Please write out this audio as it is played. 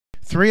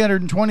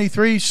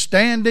323,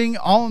 Standing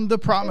on the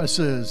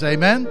Promises.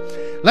 Amen.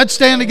 Let's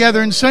stand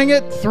together and sing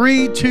it.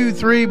 3, 2,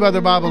 3. Brother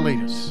Bob will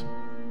lead us.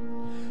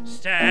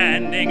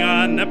 Standing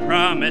on the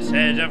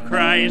promises of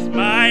Christ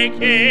my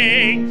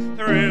King,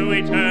 through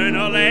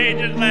eternal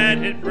ages let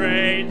his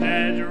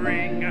praises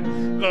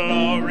ring.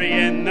 Glory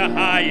in the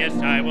highest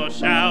I will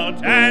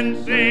shout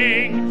and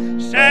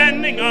sing,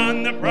 standing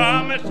on the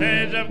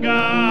promises of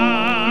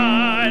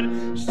God.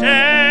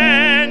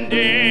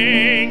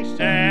 Standing,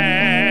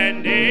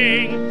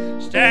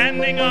 standing,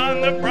 standing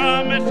on the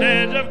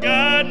promises of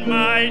God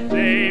my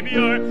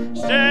Savior.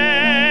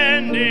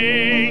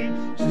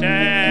 Standing,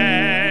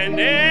 standing,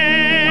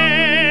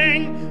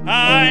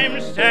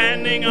 I'm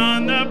standing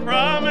on the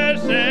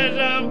promises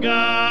of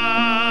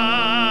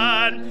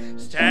God,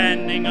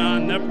 standing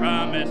on the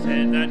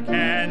promises that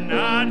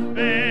cannot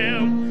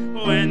fail.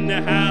 When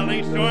the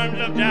howling storms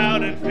of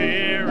doubt and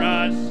fear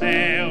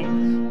assail,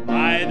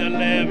 by the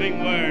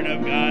living word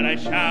of God I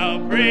shall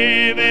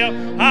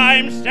prevail.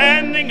 I'm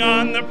standing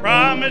on the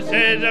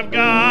promises of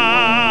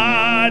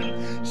God,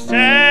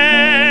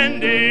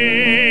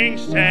 standing,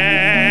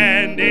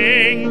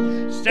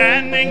 standing,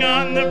 standing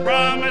on the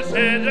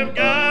promises of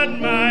God,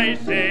 my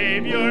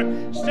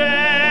Savior.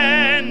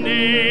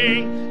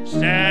 Standing,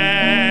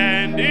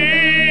 standing,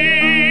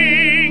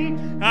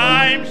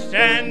 I'm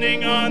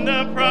standing on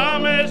the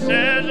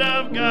promises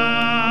of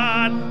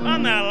God.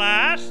 On that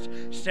last,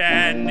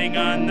 standing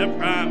on the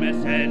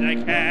promises I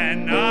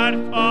cannot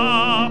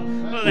fall,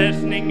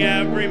 listening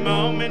every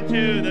moment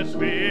to the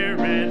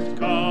Spirit's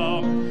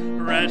call,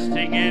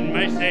 resting in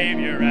my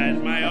Savior as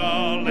my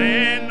all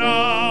in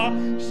all,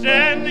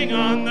 standing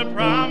on the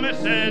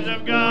promises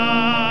of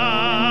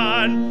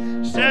God.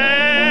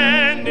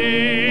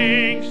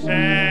 Standing,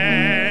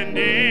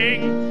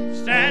 standing,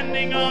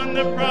 standing on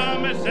the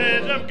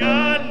promises of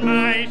God,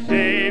 my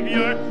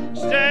Savior.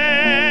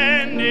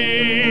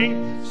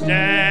 Standing,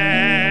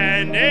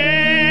 standing,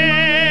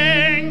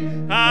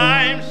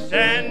 I'm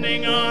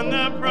standing on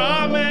the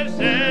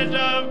promises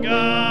of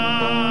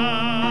God.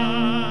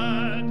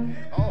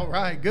 All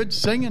right, good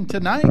singing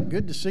tonight.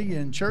 Good to see you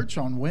in church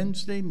on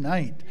Wednesday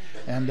night.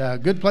 And a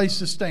good place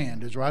to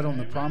stand is right on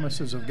the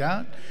promises of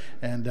God.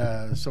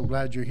 And so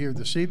glad you're here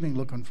this evening.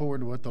 Looking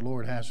forward to what the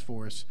Lord has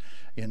for us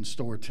in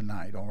store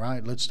tonight. All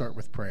right, let's start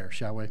with prayer,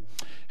 shall we?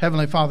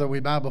 Heavenly Father,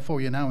 we bow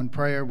before you now in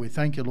prayer. We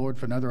thank you, Lord,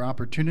 for another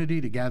opportunity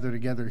to gather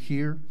together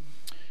here.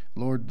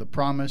 Lord, the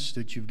promise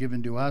that you've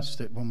given to us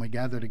that when we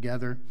gather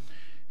together,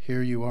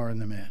 here you are in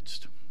the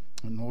midst.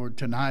 And Lord,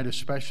 tonight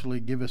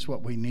especially, give us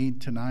what we need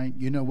tonight.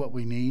 You know what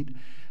we need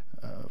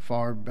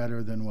far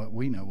better than what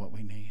we know what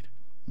we need.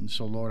 And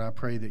so, Lord, I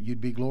pray that you'd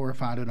be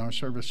glorified in our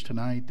service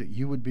tonight, that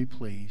you would be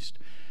pleased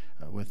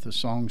with the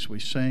songs we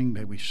sing.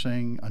 May we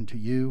sing unto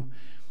you.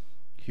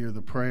 Hear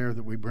the prayer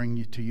that we bring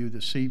you to you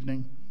this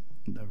evening,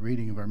 the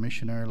reading of our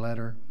missionary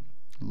letter.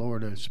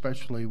 Lord,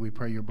 especially we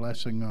pray your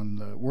blessing on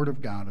the Word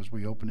of God as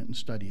we open it and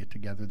study it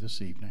together this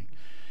evening.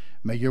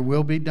 May your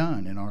will be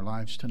done in our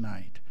lives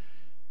tonight.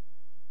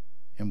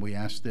 And we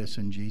ask this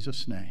in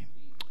Jesus' name.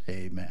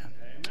 Amen.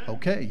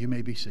 Okay, you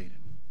may be seated.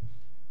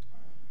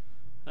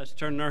 Let's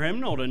turn our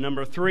hymnal to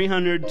number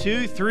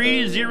 302,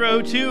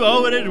 302.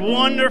 Oh, it is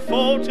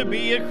wonderful to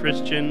be a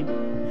Christian.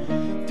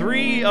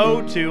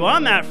 302.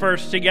 On that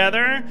first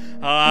together.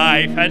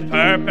 Life has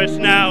purpose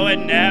now it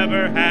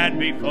never had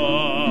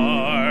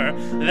before.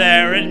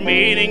 There is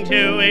meaning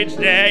to each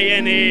day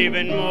and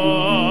even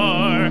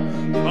more.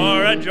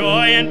 For a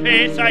joy and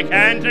peace I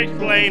can't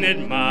explain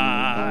it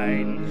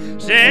mine.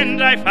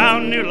 Since I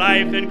found new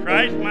life in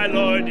Christ my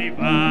Lord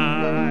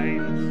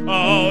divine.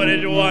 Oh, it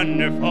is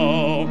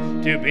wonderful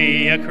to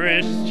be a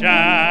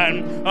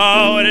Christian.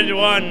 Oh, it is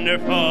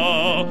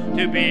wonderful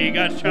to be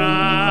God's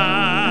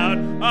child.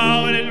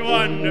 Oh, it is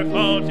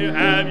wonderful to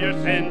have your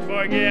sins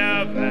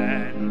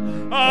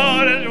forgiven.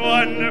 Oh, it is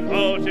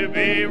wonderful to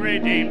be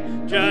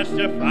redeemed,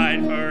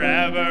 justified,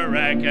 forever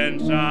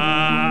reconciled.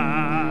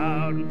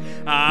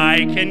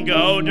 I can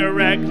go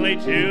directly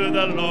to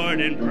the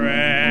Lord in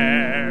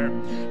prayer.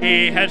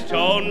 He has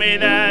told me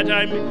that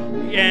I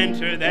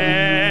enter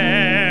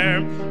there,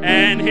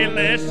 and he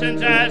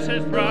listens as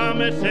his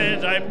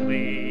promises I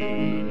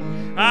plead.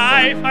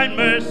 I find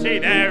mercy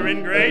there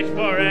and grace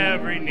for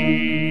every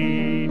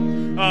need.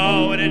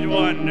 Oh, it is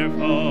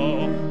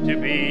wonderful to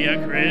be a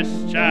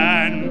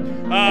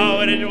Christian.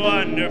 Oh, it is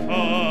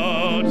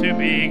wonderful to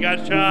be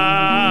God's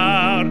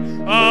child.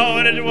 Oh,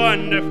 it is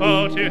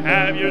wonderful to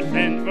have your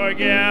sins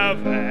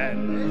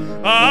forgiven.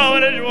 Oh,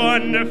 it is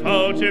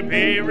wonderful to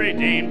be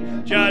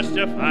redeemed,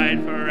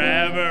 justified,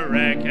 forever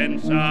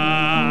reconciled.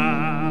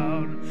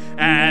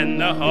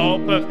 And the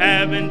hope of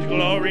heaven's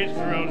glories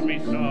thrills me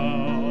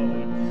so.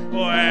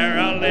 Where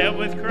I'll live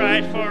with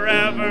Christ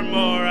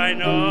forevermore, I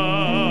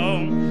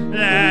know.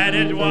 That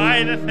is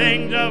why the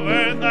things of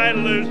earth I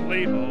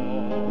loosely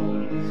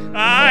hold.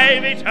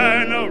 I've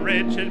eternal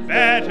riches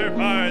better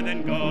far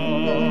than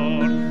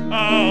gold.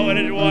 Oh, it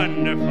is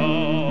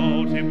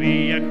wonderful to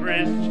be a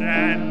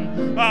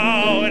Christian.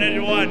 Oh, it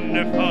is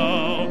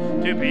wonderful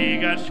to be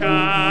God's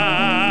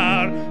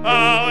child.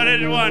 Oh,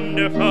 it is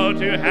wonderful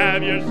to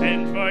have your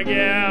sins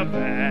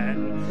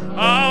forgiven.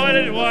 Oh, it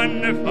is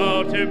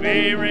wonderful to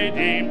be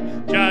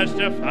redeemed,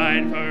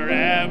 justified,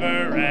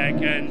 forever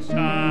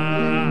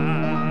reconciled.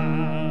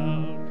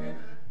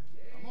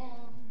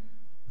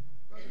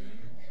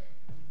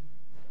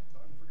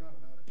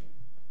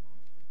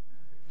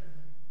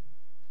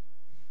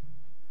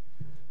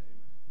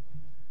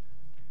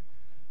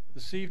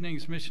 This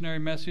evening's missionary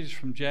message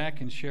from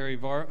Jack and Sherry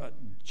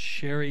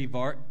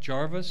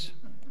Jarvis.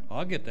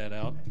 I'll get that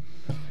out.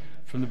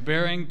 From the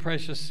Bearing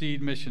Precious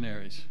Seed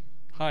Missionaries.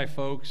 Hi,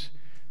 folks.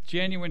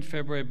 January and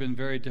February have been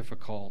very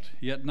difficult,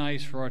 yet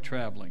nice for our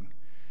traveling.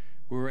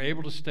 We were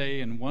able to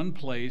stay in one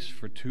place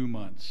for 2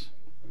 months.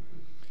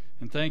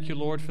 And thank you,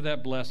 Lord, for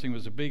that blessing. It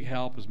was a big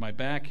help as my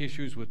back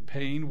issues with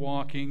pain,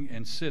 walking,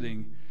 and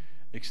sitting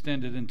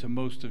extended into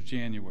most of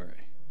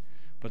January.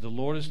 But the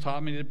Lord has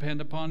taught me to depend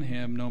upon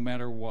Him no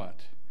matter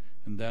what,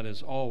 and that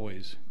is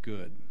always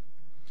good.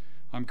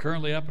 I'm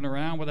currently up and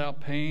around without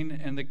pain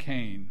and the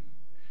cane,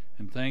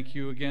 and thank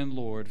you again,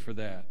 Lord, for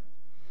that.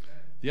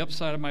 The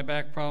upside of my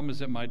back problem is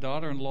that my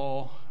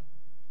daughter-in-law,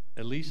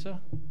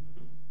 Elisa,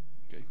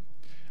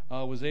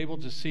 was able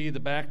to see the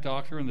back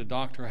doctor, and the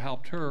doctor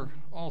helped her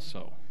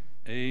also.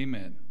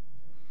 Amen.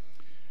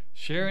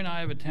 Sherry and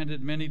I have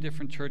attended many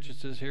different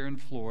churches here in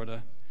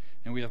Florida,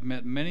 and we have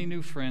met many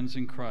new friends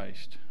in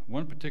Christ.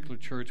 One particular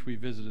church we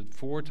visited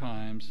 4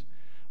 times,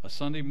 a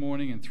Sunday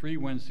morning and 3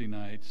 Wednesday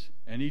nights,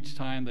 and each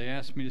time they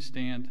asked me to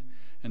stand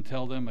and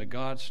tell them a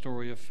God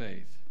story of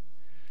faith.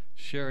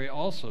 Sherry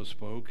also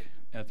spoke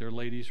at their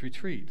ladies'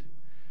 retreat.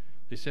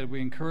 They said we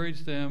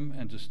encouraged them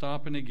and to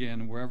stop in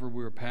again wherever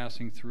we were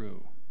passing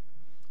through.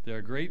 They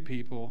are great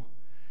people.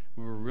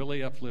 We were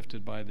really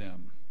uplifted by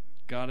them.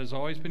 God has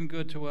always been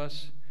good to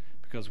us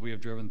because we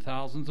have driven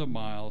thousands of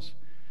miles,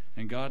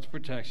 and God's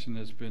protection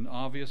has been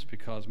obvious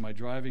because my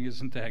driving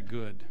isn't that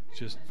good.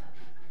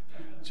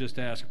 Just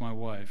ask my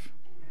wife.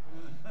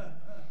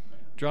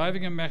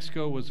 Driving in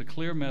Mexico was a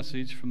clear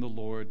message from the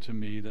Lord to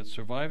me that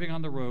surviving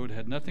on the road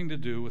had nothing to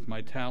do with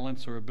my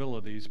talents or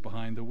abilities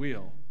behind the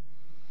wheel.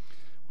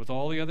 With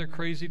all the other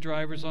crazy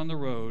drivers on the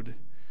road,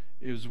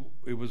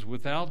 it was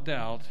without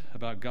doubt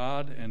about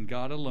God and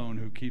God alone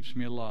who keeps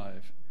me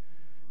alive.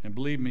 And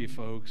believe me,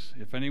 folks,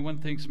 if anyone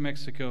thinks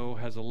Mexico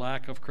has a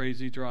lack of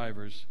crazy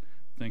drivers,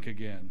 think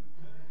again.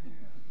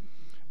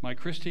 My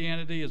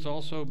Christianity has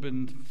also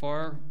been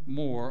far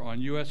more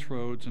on U.S.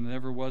 roads than it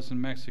ever was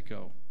in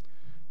Mexico.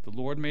 The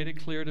Lord made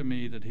it clear to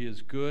me that He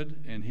is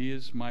good and He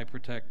is my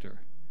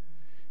protector,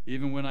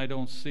 even when I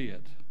don't see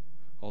it.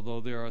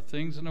 Although there are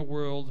things in the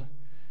world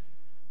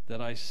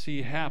that I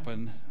see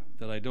happen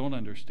that I don't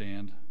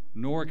understand,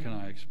 nor can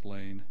I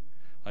explain,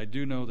 I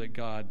do know that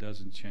God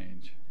doesn't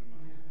change.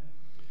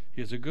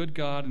 He is a good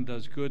God and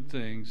does good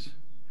things.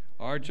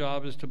 Our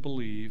job is to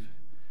believe,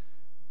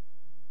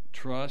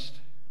 trust,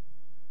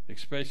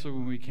 especially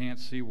when we can't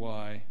see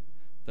why.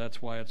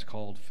 That's why it's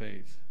called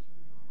faith.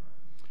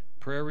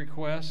 Prayer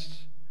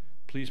requests.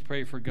 Please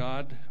pray for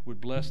God would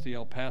bless the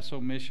El Paso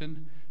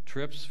mission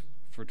trips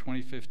for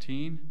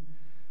 2015.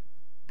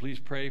 Please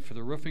pray for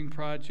the roofing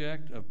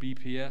project of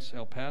BPS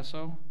El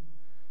Paso.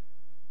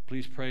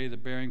 Please pray the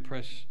Bearing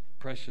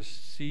Precious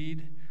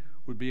Seed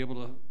would be able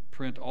to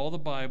print all the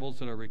Bibles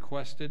that are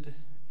requested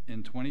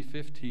in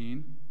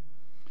 2015.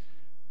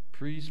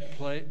 Please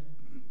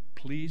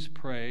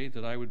pray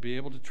that I would be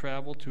able to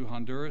travel to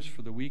Honduras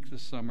for the week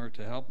this summer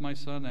to help my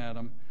son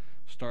Adam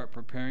start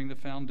preparing the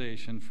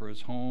foundation for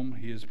his home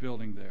he is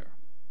building there.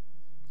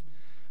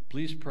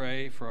 Please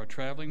pray for our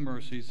traveling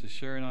mercies as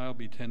Sherry and I will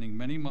be attending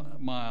many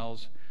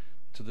miles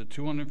to the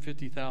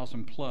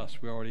 250,000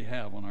 plus we already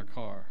have on our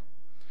car,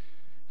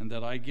 and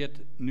that I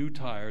get new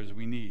tires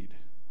we need.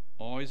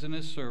 Always in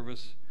His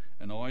service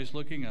and always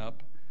looking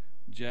up,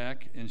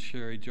 Jack and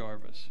Sherry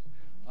Jarvis.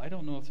 I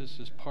don't know if this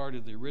is part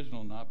of the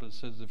original or not, but it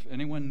says if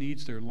anyone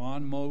needs their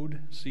lawn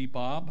mowed, see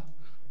Bob.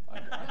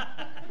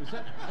 Is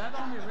that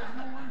on the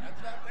original one?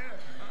 That's not there.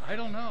 I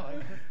don't know.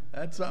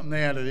 That's something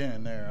they added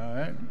in there, all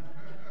right?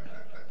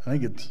 I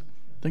think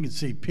it's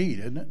see Pete,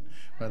 isn't it?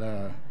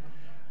 But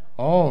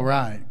all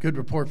right. Good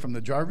report from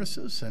the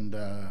Jarvises, and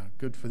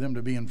good for them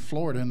to be in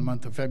Florida in the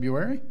month of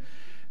February.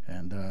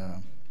 And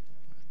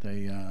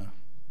they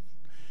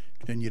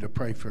continue to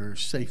pray for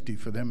safety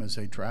for them as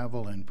they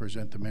travel and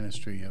present the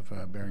ministry of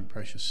Bearing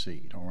Precious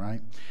Seed, all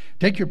right?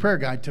 Take your prayer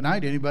guide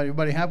tonight.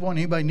 Everybody have one?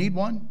 Anybody need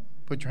one?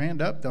 Put your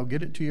hand up. They'll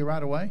get it to you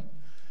right away.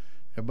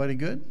 Everybody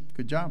good?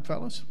 Good job,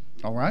 fellas.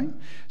 All right.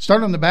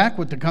 Start on the back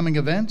with the coming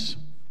events.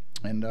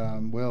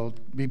 And we'll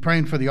be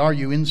praying for the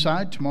RU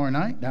Inside tomorrow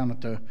night down at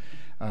the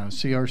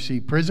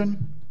CRC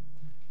prison.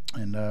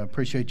 And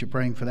appreciate you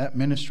praying for that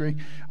ministry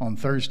on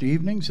Thursday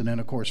evenings. And then,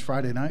 of course,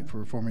 Friday night for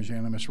Reformers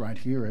Unanimous right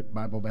here at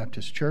Bible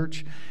Baptist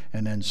Church.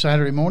 And then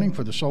Saturday morning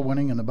for the soul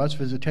winning and the bus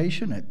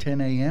visitation at 10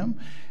 a.m.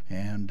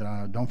 And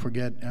don't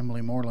forget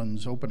Emily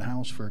Moreland's open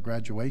house for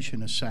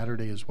graduation is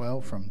Saturday as well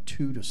from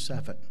 2 to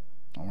 7.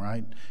 All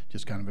right?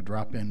 Just kind of a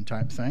drop-in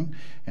type thing.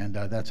 And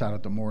that's out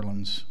at the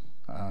Moreland's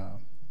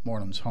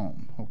Moreland's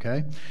home,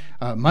 okay?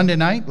 Monday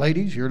night,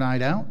 ladies, your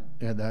night out.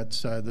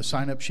 That's the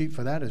sign-up sheet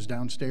for that is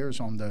downstairs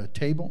on the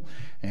table.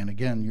 And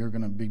again, you're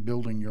going to be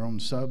building your own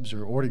subs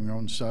or ordering your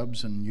own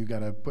subs, and you got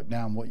to put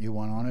down what you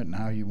want on it and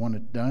how you want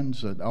it done.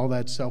 So all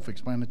that's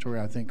self-explanatory,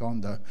 I think,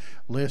 on the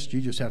list.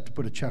 You just have to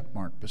put a check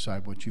mark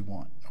beside what you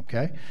want,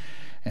 okay?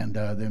 And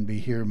then be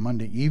here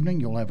Monday evening.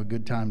 You'll have a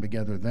good time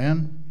together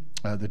then.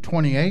 The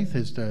 28th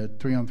is the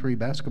 3-on-3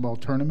 basketball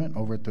tournament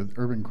over at the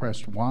Urban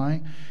Crest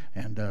Y,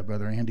 and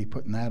Brother Andy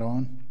putting that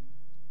on.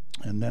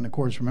 And then, of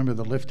course, remember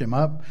the Lift Him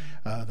Up,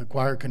 the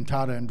choir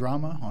cantata and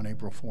drama on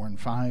April 4 and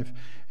 5,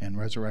 and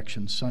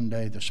Resurrection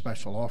Sunday, the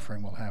special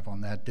offering we'll have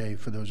on that day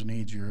for those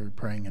needs you're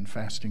praying and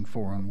fasting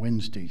for on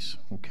Wednesdays,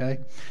 okay?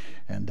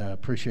 And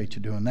appreciate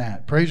you doing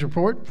that. Praise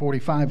report,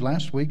 45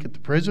 last week at the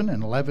prison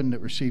and 11 that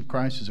received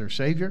Christ as their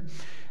Savior.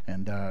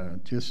 And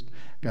just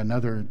got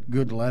another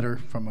good letter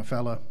from a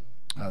fella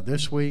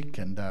this week,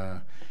 and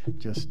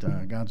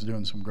God's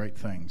doing some great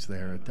things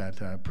there at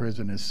that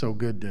prison. It's so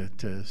good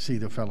to see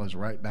the fellas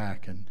right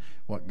back and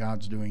what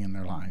God's doing in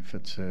their life.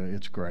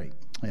 It's great.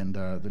 And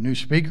the new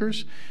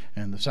speakers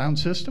and the sound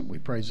system, we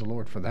praise the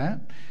Lord for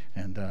that,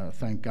 and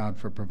thank God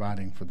for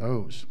providing for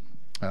those.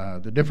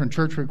 The different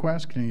church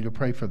requests, continue to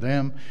pray for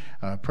them,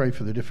 pray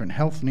for the different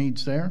health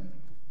needs there.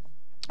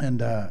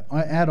 And I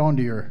add on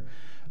to your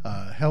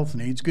health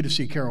needs. Good to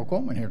see Carol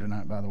Coleman here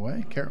tonight, by the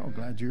way. Carol,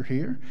 glad you're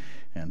here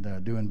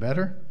and doing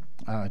better.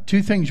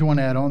 Two things you want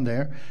to add on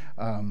there.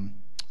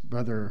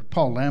 Brother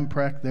Paul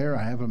Lamprecht there,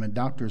 I have him in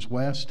Doctors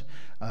West.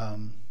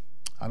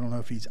 I don't know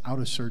if he's out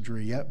of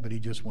surgery yet, but he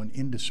just went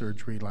into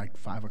surgery like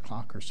 5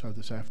 o'clock or so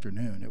this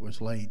afternoon. It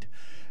was late,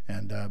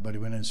 and but he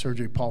went into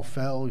surgery. Paul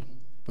fell,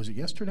 was it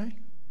yesterday?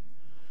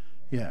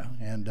 Yeah,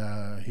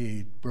 and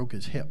he broke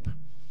his hip.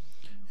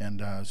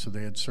 And so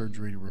they had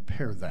surgery to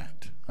repair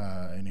that.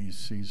 And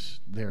he's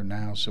there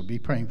now. So be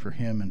praying for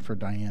him and for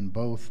Diane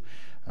both,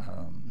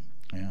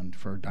 and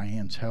for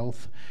Diane's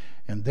health.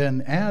 And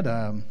then add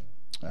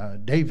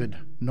David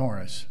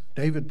Norris.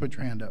 David, put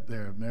your hand up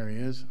there. There he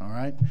is. All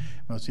right.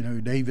 Most of you know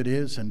who David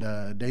is.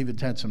 And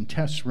David's had some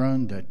tests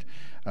run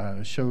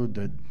that showed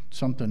that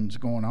something's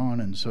going on.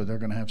 And so they're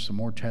going to have some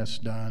more tests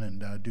done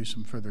and do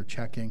some further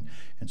checking.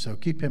 And so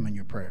keep him in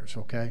your prayers,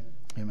 okay?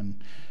 Him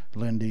and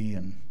Lindy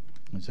and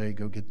Isaiah,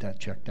 go get that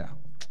checked out.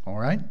 All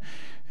right?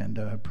 And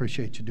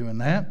appreciate you doing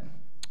that.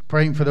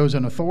 Praying for those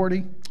in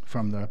authority,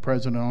 from the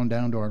president on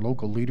down to our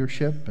local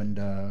leadership, and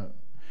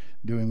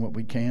doing what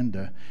we can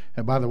to.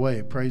 And by the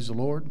way, praise the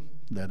Lord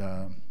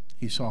that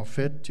he saw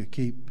fit to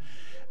keep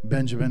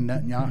Benjamin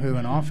Netanyahu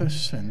in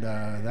office, and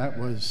that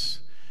was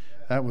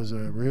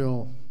a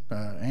real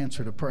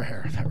answer to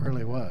prayer. That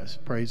really was.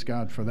 Praise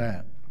God for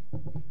that.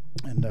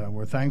 And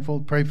we're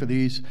thankful. Pray for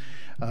these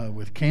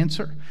with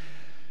cancer.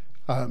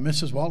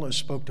 Mrs. Wallace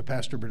spoke to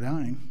Pastor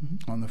Burdine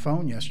on the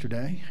phone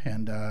yesterday,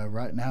 and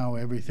right now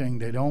everything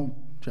they don't.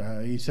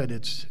 He said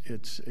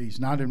he's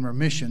not in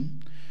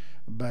remission,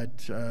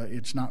 but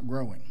it's not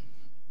growing.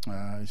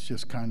 It's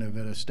just kind of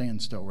at a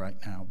standstill right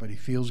now. But he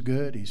feels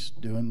good. He's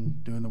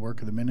doing the work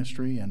of the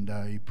ministry, and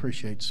he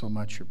appreciates so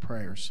much your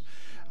prayers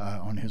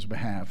on his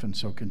behalf. And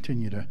so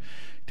continue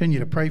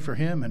to pray for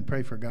him and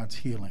pray for God's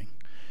healing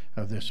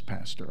of this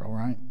pastor. All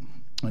right.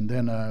 And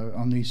then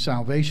on the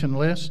salvation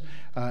list,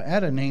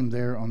 add a name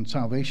there on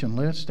salvation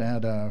list.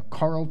 Add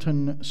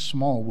Carlton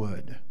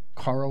Smallwood.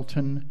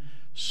 Carlton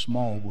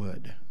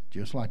Smallwood,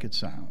 just like it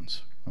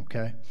sounds.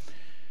 Okay?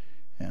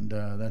 And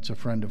that's a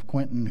friend of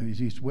Quentin who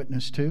he's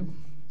witnessed to.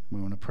 We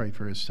want to pray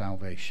for his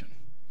salvation.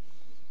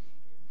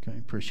 Okay,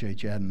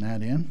 appreciate you adding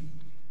that in.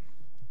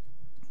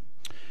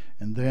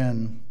 And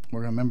then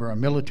we're going to remember our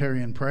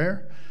military in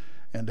prayer.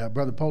 And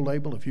Brother Paul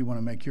Label, if you want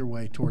to make your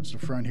way towards the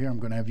front here, I'm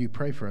going to have you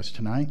pray for us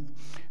tonight.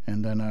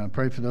 And then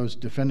pray for those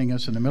defending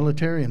us in the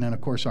military. And then,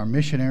 of course, our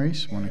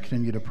missionaries. We want to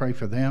continue to pray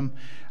for them.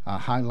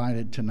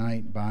 Highlighted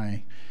tonight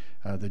by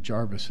the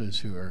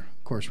Jarvises, who are,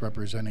 of course,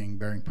 representing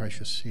Bearing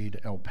Precious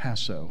Seed El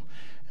Paso.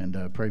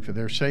 And pray for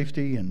their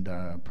safety, and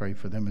pray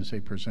for them as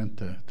they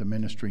present the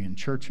ministry in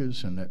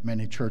churches, and that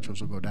many churches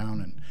will go down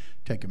and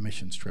take a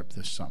missions trip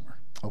this summer.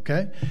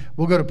 Okay?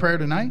 We'll go to prayer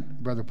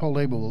tonight. Brother Paul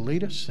Label will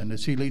lead us, and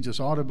as he leads us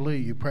audibly,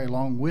 you pray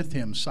along with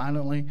him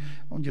silently.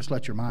 Don't just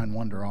let your mind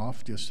wander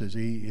off. Just as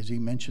he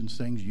mentions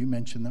things, you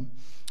mention them,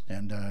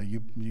 and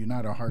you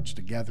unite our hearts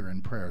together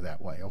in prayer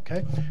that way.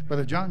 Okay?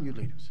 Brother John, you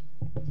lead us.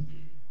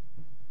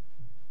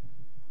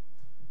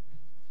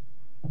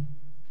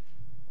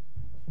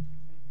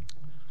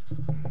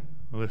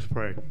 Well, let's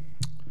pray.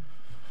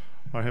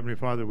 Our Heavenly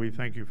Father, we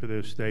thank you for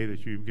this day,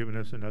 that you've given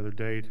us another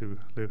day to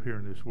live here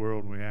in this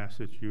world, and we ask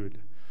that you would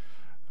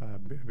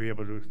be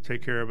able to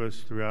take care of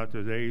us throughout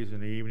the days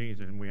and the evenings,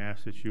 and we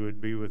ask that you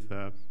would be with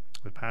the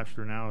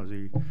pastor now as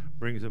he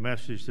brings the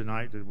message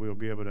tonight, that we'll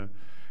be able to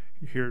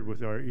hear it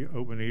with our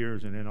open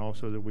ears, and then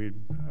also that we'd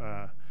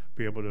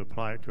be able to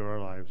apply it to our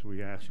lives.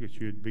 We ask that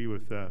you'd be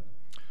with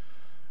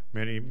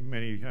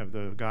many of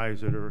the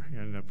guys that are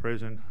in the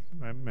prison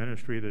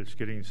ministry that's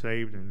getting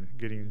saved and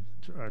getting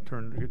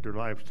get their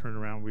lives turned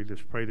around. We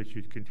just pray that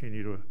you'd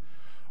continue to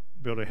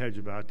build a hedge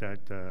about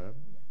that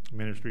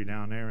ministry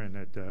down there, and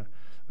that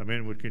the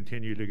men would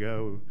continue to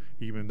go,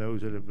 even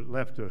those that have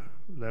left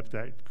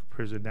that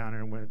prison down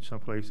there and went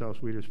someplace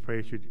else. We just pray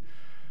that you'd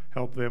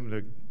help them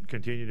to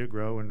continue to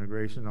grow in the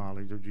grace and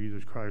knowledge of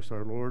Jesus Christ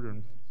our Lord.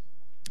 And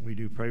we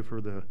do pray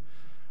for the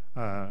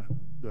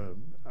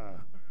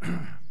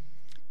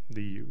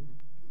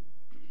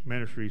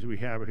ministries we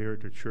have here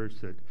at the church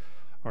that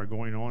are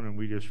going on, and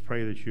we just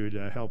pray that you'd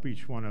help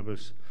each one of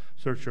us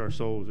search our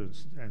souls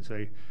and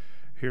say,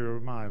 here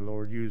am I,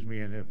 Lord, use me.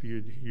 And if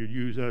you'd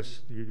use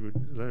us, you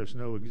would let us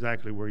know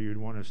exactly where you'd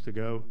want us to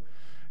go.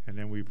 And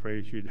then we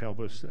pray that you'd help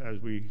us as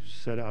we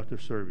set out to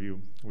serve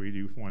you. We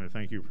do want to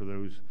thank you for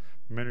those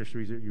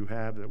ministries that you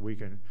have that we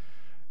can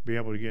be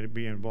able to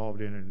be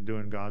involved in and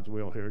doing God's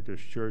will here at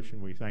this church,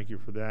 and we thank you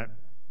for that.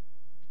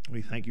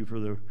 We thank you for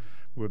the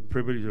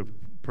privilege of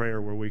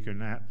prayer, where we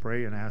can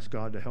pray and ask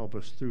God to help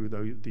us through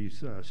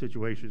these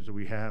situations that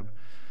we have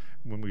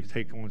when we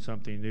take on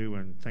something new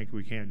and think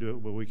we can't do it.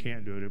 Well, we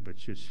can't do it, but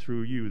it's just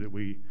through you that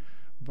we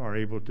are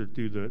able to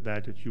do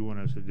that you want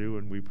us to do.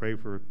 And we pray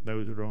for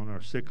those that are on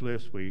our sick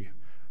list. We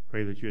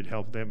pray that you'd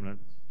help them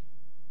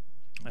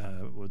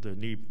with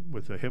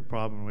the hip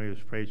problem. We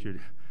just pray that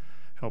you'd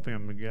help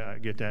him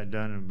get that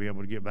done and be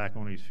able to get back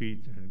on his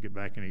feet and get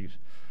back in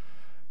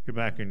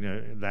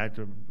that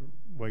the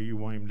way you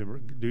want him to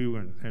do.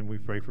 And we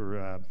pray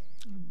for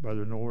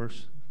Brother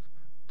Norris,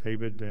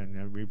 David,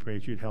 and we pray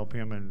that you'd help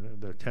him in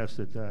the test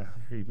that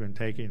he's been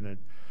taking, that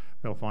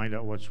they'll find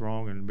out what's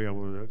wrong and be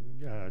able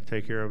to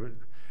take care of it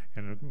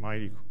in a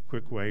mighty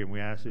quick way. And we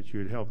ask that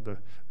you'd help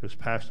this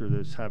pastor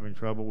that's having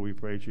trouble. We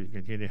pray that you'd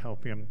continue to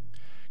help him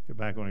get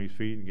back on his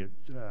feet and get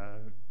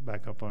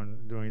back up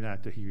on doing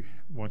that he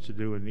wants to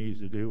do and needs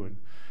to do. And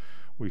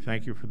we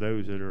thank you for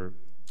those that are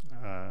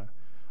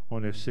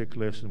on this sick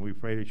list, and we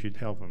pray that you'd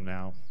help them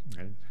now.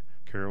 And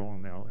Carol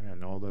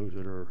and all those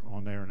that are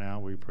on there now,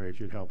 we pray that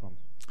you'd help them.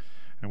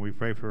 And we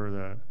pray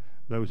for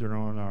those that are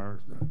on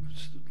our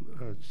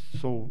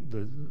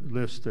the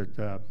list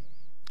that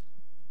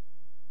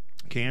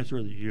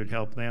cancer, that you'd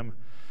help them.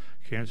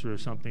 Cancer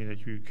is something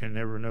that you can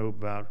never know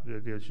about.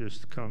 It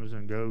just comes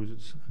and goes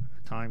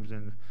at times,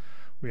 and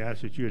we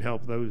ask that you'd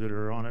help those that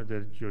are on it,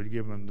 that you'd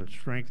give them the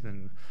strength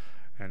and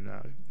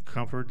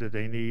comfort that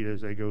they need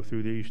as they go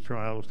through these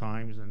trials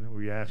times. And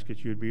we ask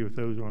that you'd be with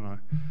those on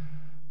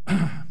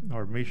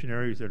our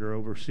missionaries that are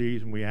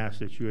overseas, and we ask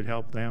that you would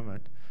help them,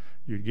 that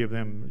you'd give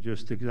them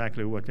just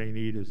exactly what they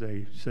need as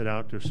they set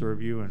out to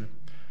serve you. And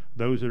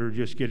those that are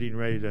just getting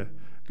ready to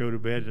go to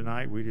bed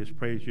tonight, we just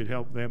pray that you'd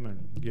help them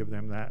and give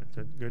them that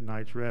good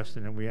night's rest.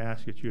 And then we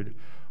ask that you'd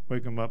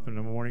wake them up in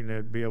the morning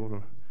to be able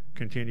to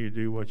continue to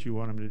do what you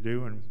want them to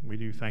do. And we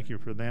do thank you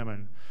for them.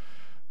 And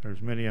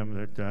there's many of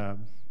them that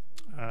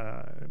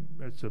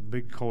it's a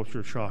big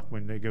culture shock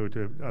when they go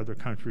to other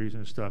countries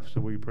and stuff.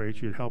 So we pray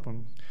that you'd help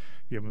them,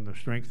 give them the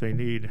strength they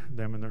need,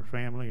 them and their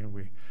family. And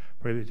we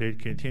pray that they'd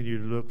continue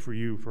to look for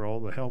you for all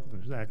the help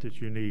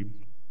that you need.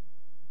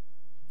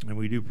 And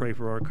we do pray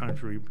for our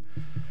country,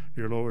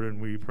 dear Lord,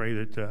 and we pray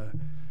that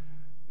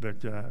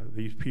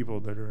these people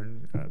that are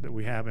that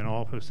we have in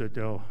office, that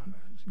they'll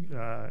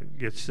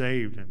get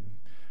saved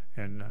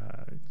and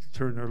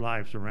turn their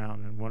lives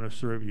around and want to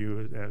serve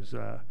you as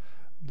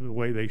the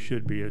way they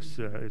should be. It's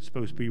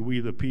supposed to be we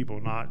the people,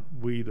 not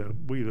we the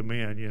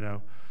men, you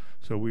know.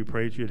 So we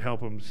pray that you'd help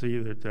them see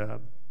that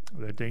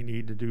they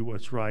need to do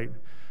what's right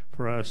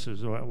for us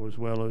as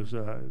well as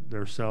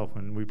their self.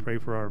 And we pray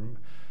for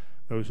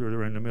those that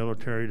are in the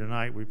military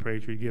tonight. We pray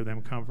that you'd give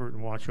them comfort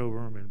and watch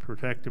over them and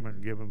protect them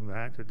and give them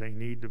that they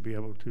need to be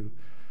able to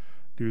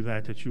do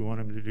that you want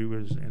them to do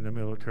as in the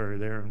military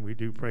there. And we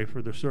do pray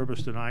for the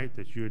service tonight,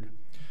 that you'd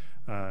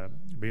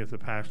be with the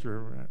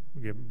pastor,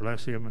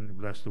 bless him and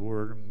bless the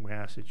word. And we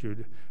ask that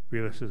you'd be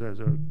with us as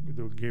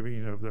the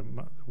giving of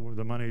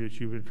the money that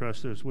you've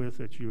entrusted us with,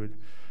 that you would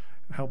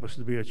help us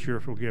to be a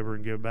cheerful giver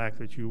and give back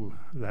that you've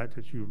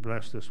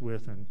blessed us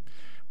with. And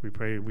we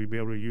pray we'd be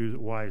able to use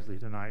it wisely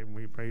tonight. And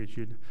we pray that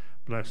you'd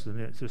bless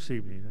this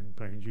evening. And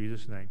pray in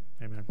Jesus' name.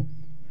 Amen.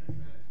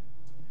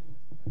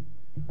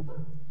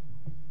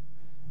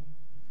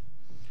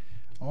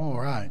 All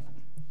right.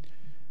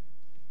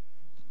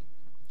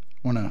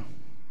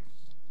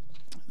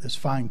 This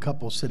fine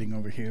couple sitting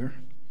over here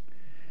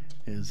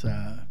is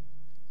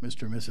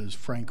Mr. and Mrs.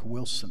 Frank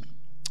Wilson.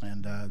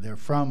 And they're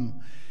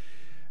from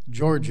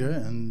Georgia,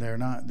 and they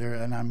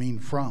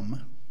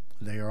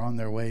are on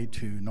their way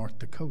to North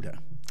Dakota,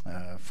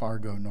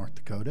 Fargo, North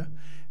Dakota,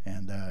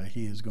 and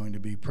he is going to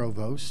be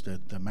provost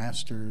at the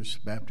Masters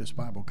Baptist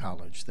Bible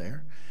College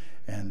there,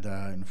 and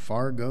in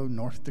Fargo,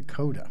 North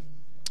Dakota.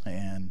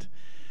 And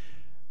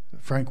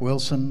Frank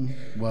Wilson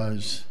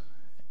was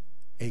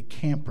a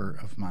camper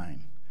of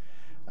mine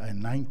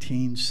in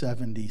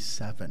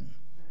 1977.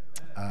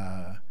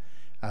 I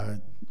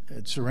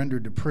had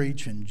surrendered to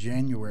preach in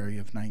January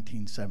of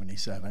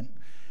 1977,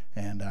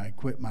 and I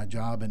quit my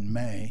job in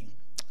May.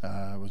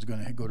 I was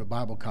going to go to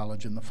Bible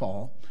college in the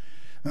fall.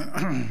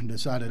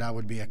 Decided I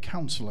would be a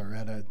counselor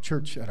at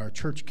our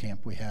church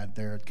camp we had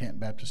there at Camp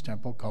Baptist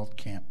Temple called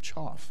Camp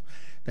Choff.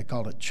 They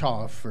called it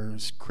CHOF, for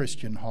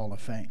Christian Hall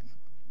of Fame.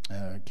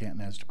 Canton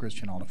has the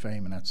Christian Hall of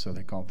Fame, and that's so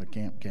they called the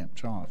Camp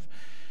CHOF.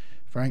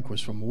 Frank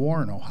was from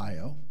Warren,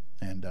 Ohio,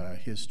 and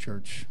his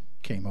church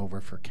came over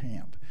for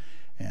camp,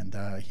 and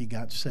he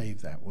got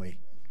saved that week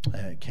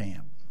at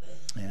camp,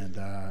 and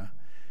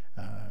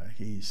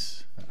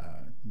he's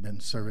been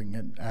serving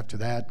it. After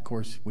that, of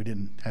course, we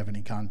didn't have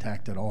any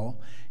contact at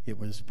all. It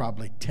was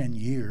probably 10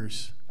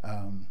 years.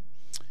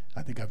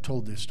 I think I've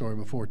told this story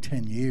before.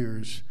 10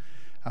 years,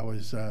 I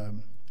was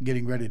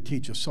getting ready to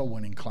teach a soul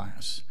winning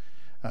class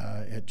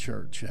at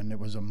church, and it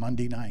was a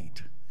Monday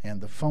night,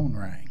 and the phone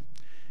rang.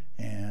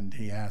 And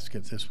he asked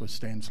if this was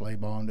Stan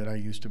Slabaugh, and that I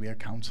used to be a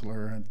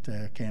counselor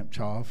at Camp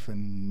CHOF,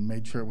 and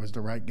made sure it was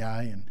the right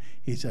guy. And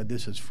he said,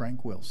 "This is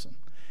Frank Wilson."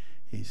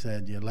 He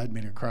said, "You led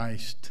me to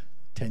Christ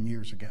 10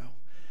 years ago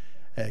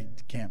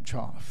at Camp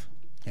CHOF."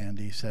 And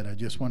he said, "I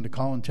just wanted to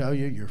call and tell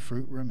you your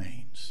fruit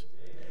remains."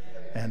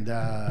 And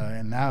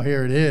now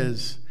here it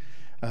is,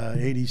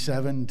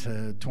 87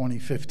 to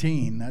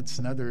 2015. That's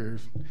another,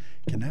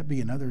 can that be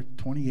another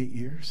 28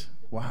 years?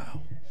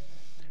 Wow.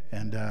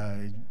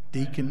 And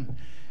deacon,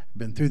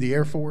 been through the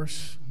Air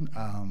Force.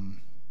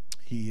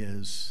 He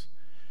has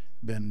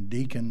been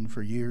deacon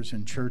for years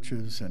in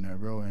churches, and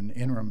an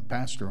interim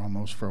pastor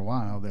almost for a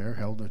while there.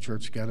 Held the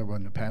church together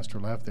when the pastor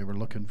left. They were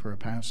looking for a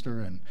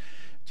pastor, and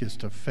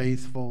just a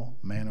faithful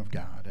man of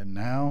God. And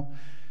now,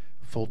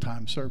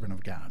 full-time servant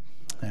of God.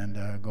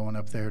 And going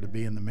up there to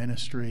be in the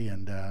ministry,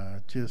 and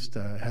just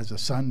has a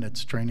son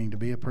that's training to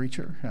be a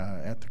preacher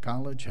at the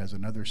college, has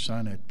another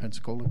son at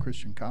Pensacola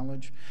Christian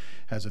College,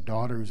 has a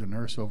daughter who's a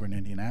nurse over in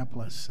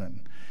Indianapolis,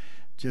 and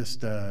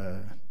just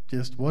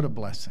what a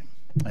blessing.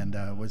 And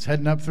was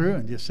heading up through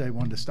and just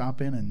wanted to stop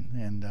in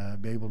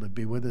and be able to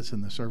be with us in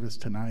the service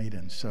tonight.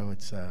 And so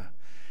it's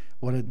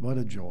what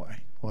a joy,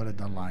 what a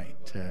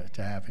delight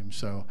to have him.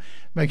 So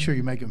make sure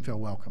you make him feel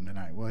welcome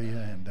tonight, will you?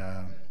 And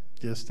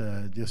just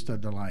a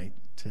delight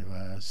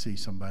to see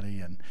somebody,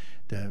 and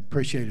to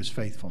appreciate his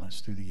faithfulness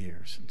through the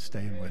years and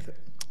staying with it.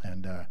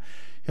 And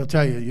he'll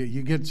tell you,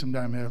 you get some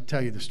time, he'll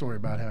tell you the story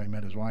about how he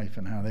met his wife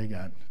and how they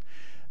got.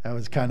 That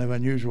was kind of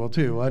unusual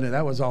too, wasn't it?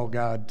 That was all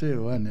God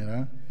too, wasn't it?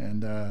 Huh?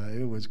 And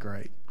it was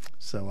great.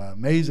 So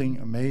amazing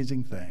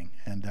thing.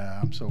 And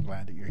I'm so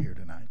glad that you're here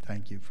tonight.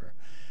 Thank you for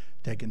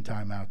taking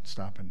time out and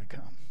stopping to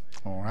come.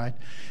 All right.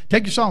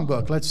 Take your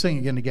songbook. Let's sing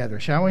again together,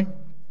 shall we?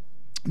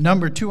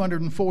 Number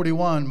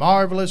 241,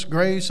 Marvelous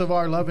Grace of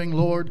Our Loving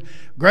Lord,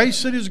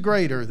 grace that is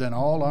greater than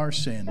all our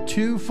sin.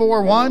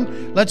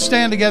 241. Let's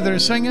stand together to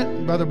sing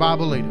it. Brother Bob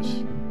will lead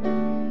us.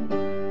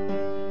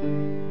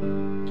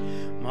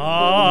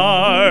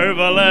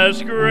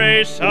 Marvelous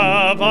grace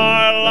of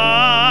our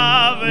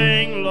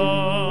loving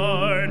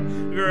Lord,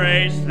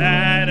 grace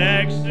that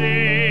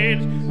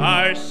exceeds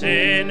our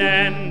sin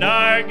and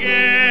our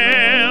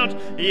guilt,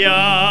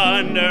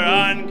 yonder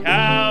on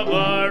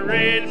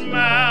Calvary's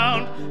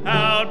mount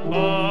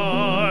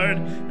outpoured,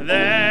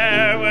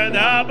 there where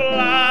the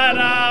blood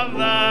of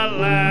the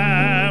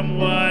Lamb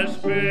was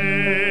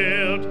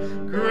spilled.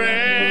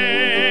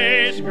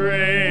 Grace,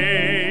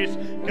 grace,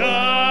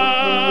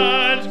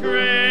 God's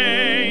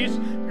grace,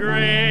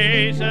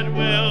 grace that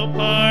will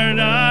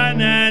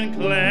pardon and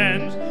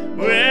cleanse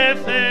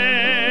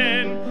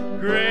within.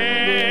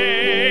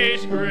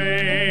 Grace,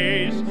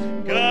 grace,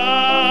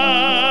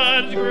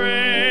 God's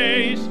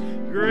grace,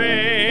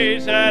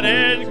 grace that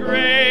is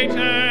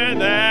greater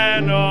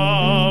than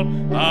all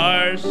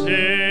our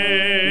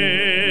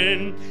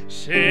sin.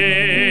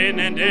 Sin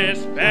and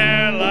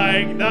despair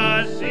like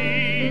the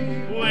sea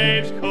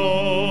waves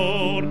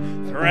cold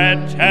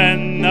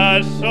threaten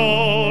the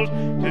souls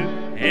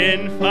to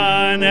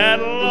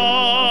infinite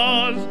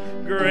loss.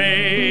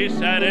 Grace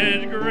that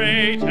is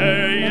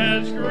greater,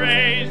 yes,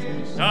 grace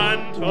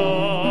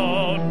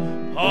untold,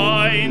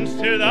 points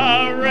to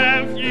the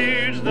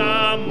refuge,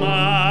 the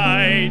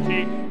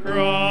mighty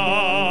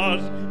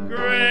cross.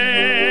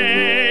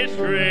 Grace,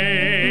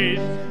 grace,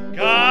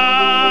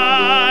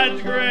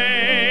 God's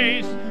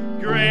grace,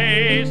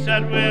 grace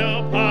that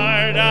will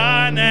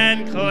pardon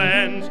and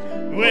cleanse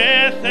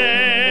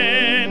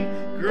within.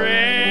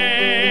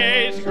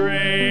 Grace,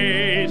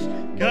 grace,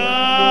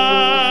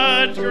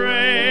 God's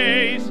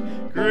grace,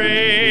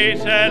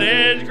 grace that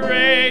is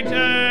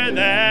greater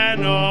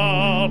than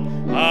all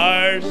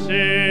our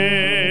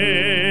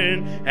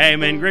sin.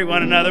 Amen. Greet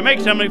one another. Make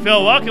somebody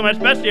feel welcome,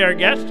 especially our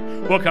guests.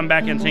 We'll come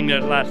back and sing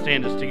those last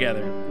stanzas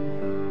together.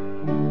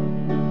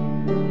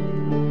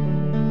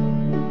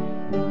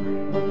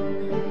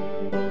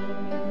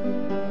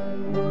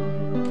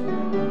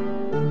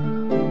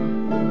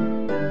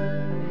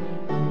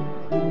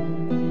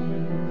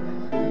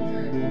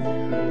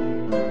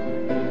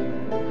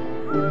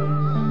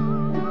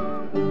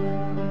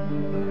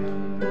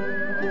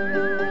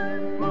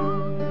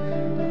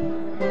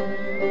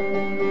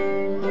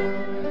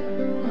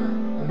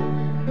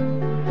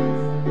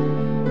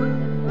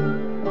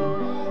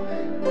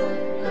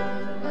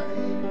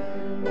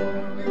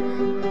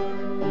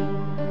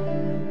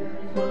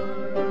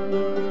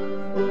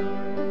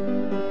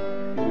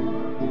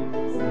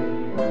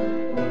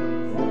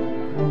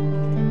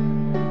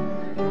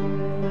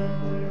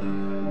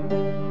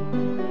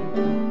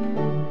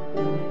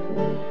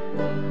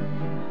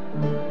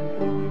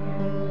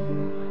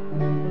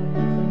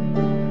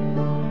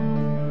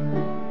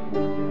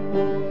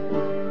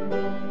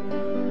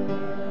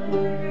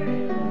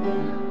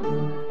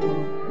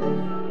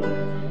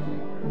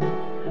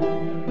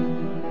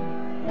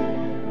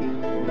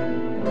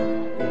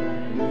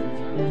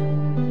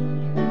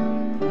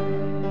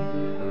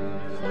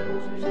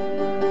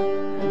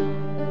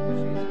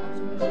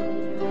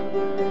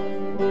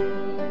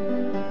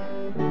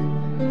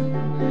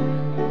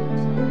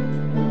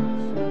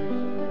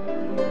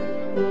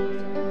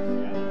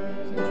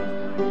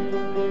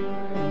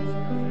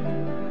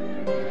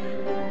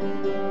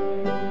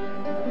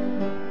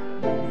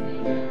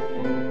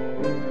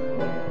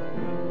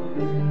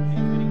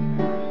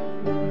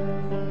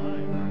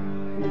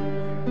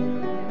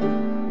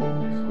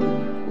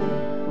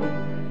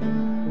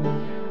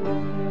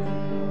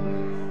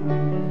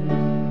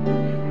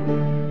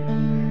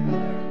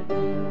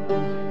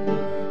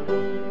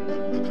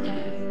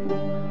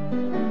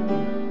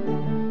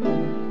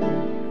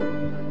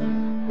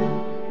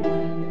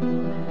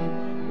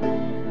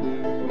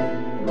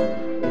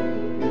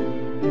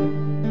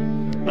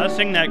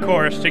 sing that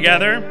chorus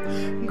together.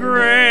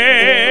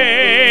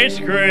 Grace,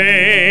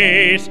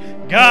 grace,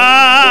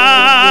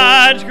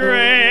 God's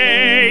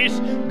grace,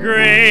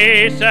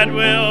 grace that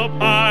will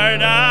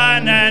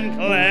pardon and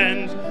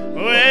cleanse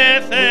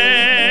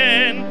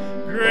within.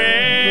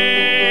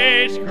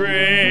 Grace,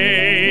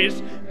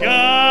 grace,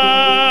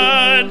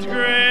 God's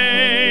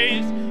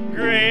grace,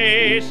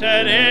 grace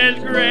that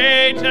is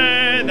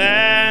greater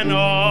than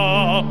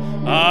all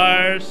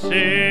our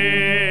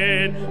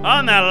sin.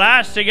 On that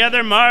last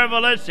together,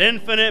 marvelous,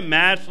 infinite,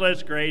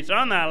 matchless grace.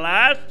 On that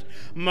last,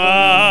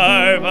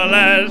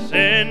 marvelous,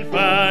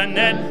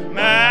 infinite,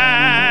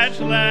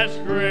 matchless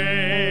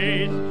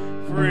grace,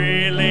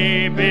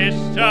 freely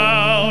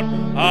bestowed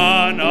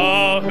on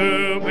all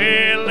who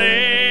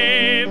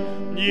believe.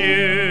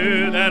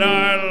 You that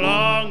are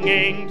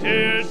longing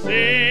to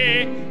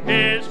see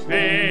His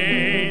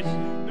face,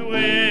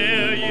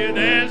 will you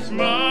this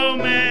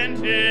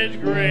moment His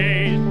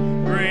grace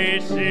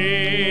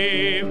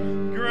receive?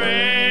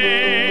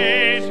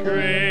 Grace,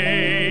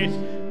 grace,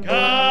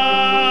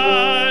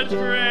 God's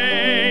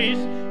grace,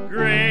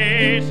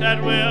 grace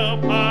that will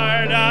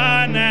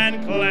pardon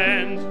and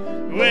cleanse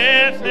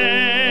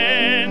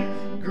within.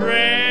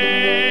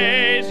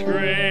 Grace,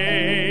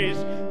 grace,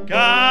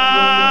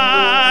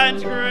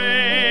 God's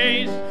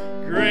grace,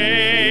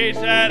 grace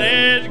that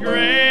is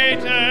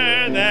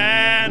greater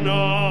than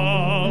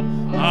all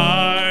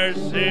our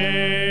sin.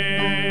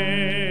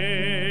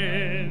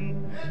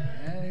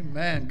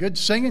 Amen. Good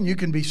singing. You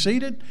can be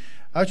seated.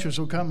 Ushers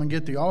will come and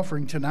get the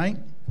offering tonight.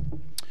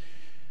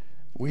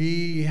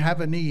 We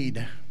have a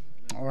need.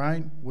 All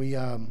right. We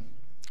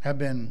have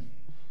been,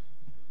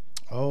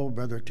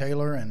 Brother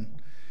Taylor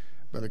and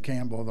Brother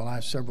Campbell, the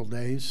last several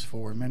days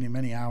for many,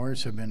 many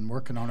hours have been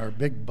working on our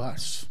big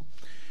bus.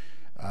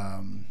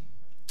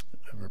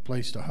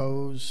 Replaced a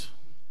hose,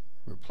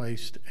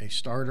 replaced a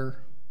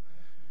starter,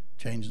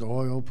 changed the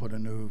oil, put a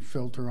new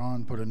filter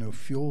on, put a new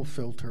fuel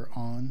filter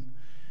on,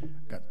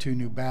 got 2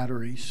 new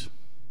batteries.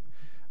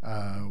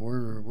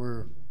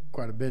 We're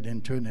quite a bit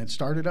into it, and it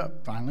started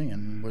up finally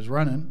and was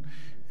running.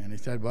 And he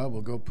said, well,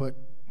 we'll go put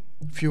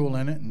fuel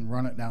in it and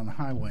run it down the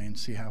highway and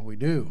see how we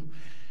do.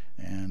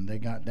 And they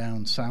got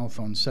down south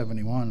on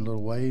 71 a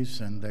little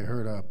ways, and they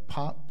heard a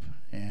pop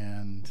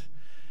and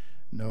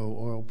no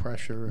oil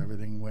pressure.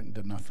 Everything went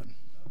into nothing.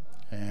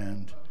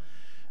 And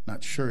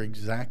not sure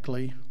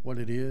exactly what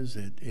it is.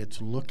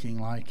 It's looking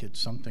like it's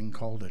something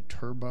called a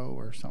turbo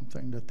or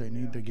something that they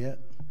need to get.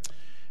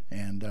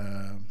 And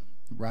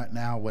right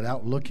now,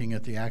 without looking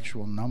at the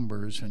actual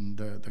numbers, and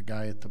the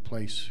guy at the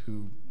place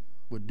who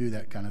would do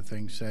that kind of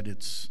thing said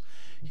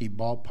he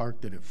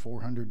ballparked it at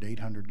 $400 to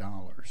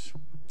 $800.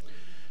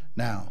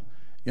 Now,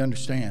 you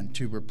understand,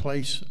 to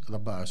replace the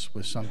bus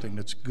with something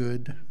that's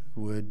good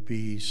would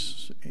be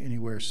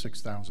anywhere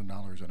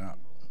 $6,000 and up.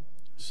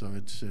 So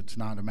it's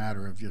not a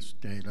matter of just,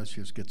 hey, let's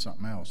just get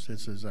something else.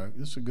 This is a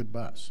good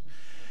bus.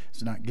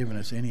 It's not giving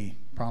us any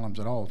problems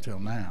at all till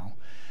now,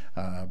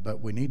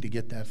 but we need to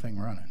get that thing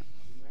running.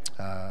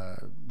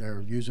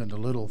 They're using the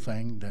little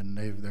thing, then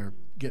they're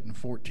getting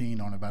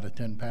 14 on about a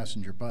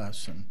 10-passenger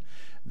bus, and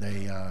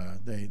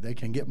they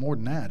can get more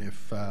than that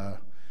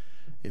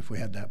if we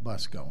had that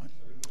bus going.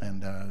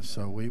 And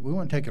so we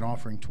want to take an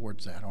offering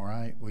towards that, all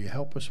right? Will you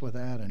help us with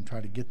that and try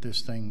to get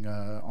this thing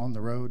on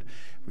the road?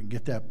 We can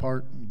get that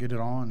part, get it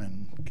on,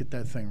 and get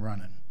that thing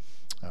running.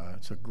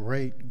 It's a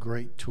great,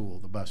 great tool,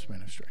 the bus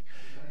ministry.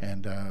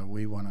 And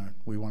we want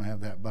to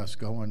have that bus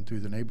going through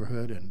the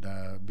neighborhood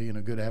and being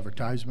a good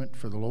advertisement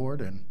for the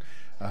Lord, and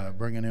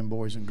bringing in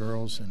boys and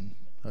girls and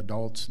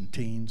adults and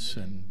teens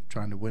and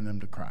trying to win them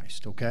to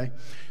Christ, okay?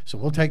 So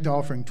we'll take the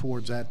offering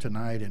towards that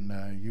tonight,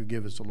 and you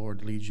give as the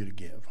Lord leads you to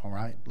give, all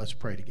right? Let's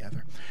pray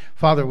together.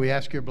 Father, we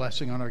ask your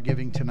blessing on our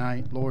giving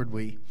tonight. Lord,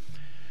 we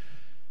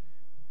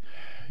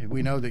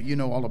know that you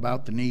know all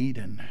about the need,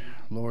 and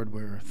Lord,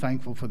 we're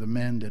thankful for the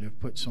men that have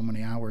put so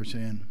many hours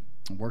in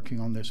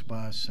working on this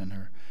bus and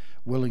are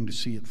willing to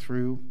see it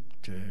through,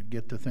 to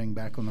get the thing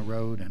back on the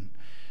road and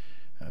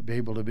be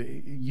able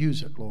to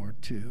use it, Lord,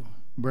 to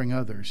bring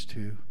others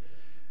to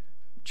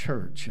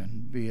church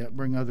and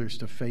bring others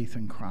to faith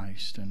in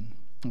Christ, and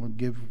Lord,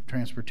 give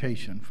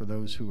transportation for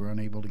those who are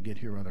unable to get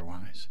here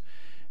otherwise.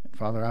 And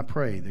Father, I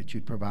pray that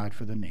you'd provide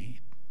for the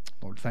need.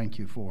 Lord, thank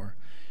you for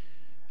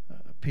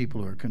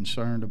people who are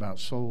concerned about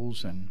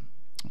souls and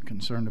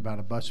concerned about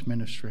a bus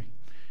ministry.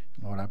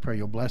 Lord, I pray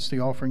you'll bless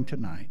the offering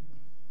tonight.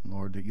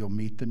 Lord, that you'll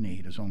meet the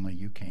need as only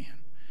you can.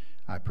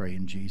 I pray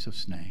in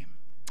Jesus' name.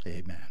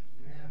 Amen.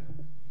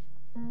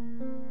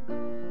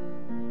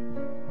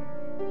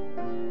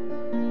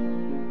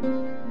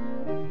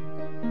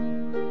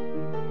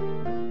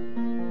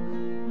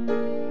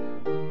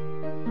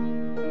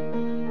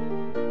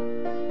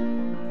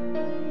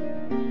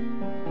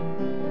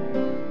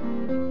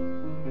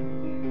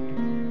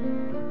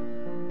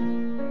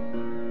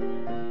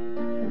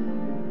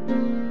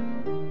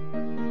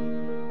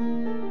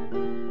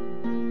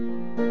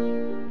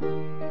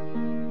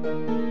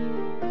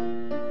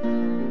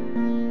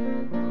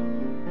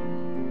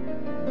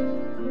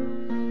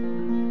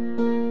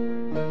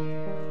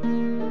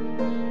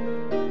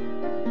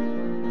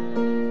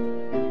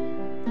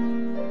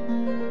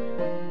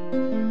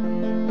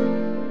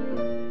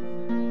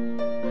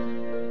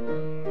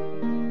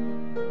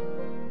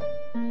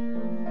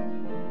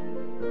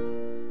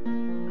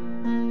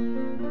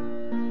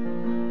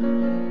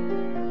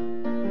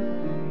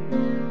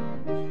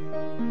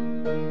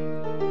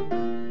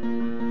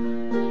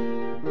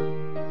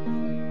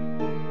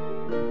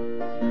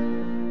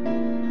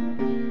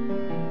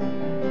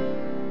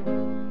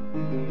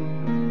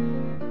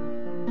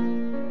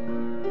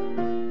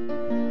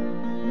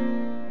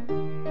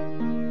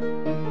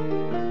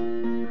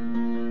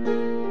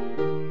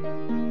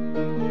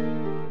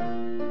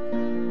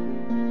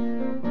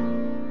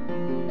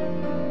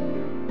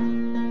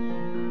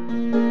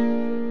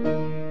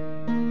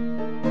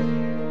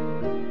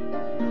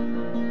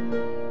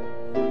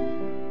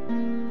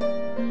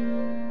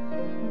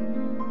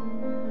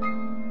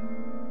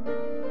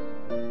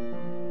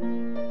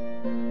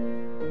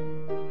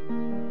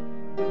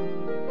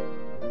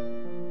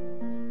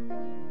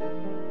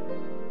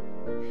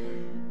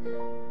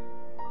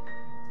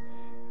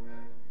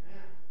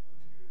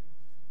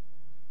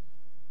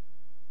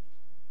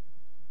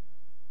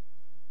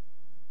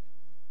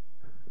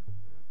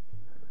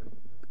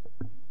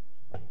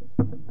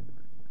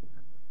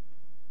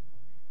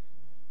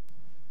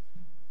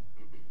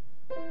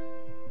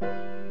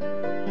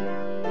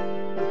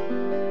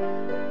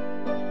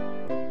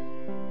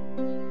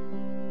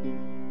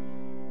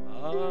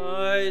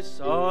 I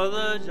saw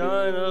the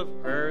giant of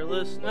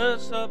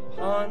prayerlessness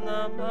upon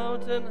the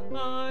mountain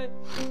high.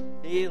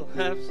 He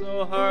laughed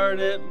so hard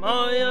at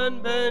my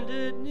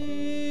unbended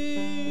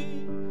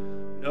knee.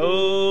 No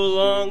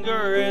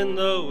longer in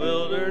the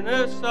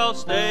wilderness I'll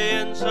stay,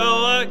 and so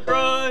I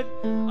cried,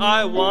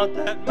 I want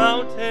that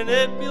mountain,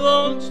 it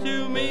belongs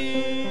to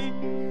me.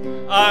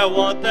 I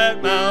want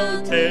that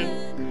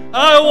mountain,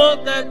 I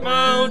want that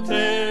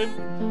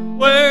mountain,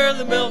 where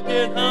the milk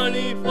and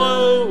honey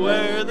flow,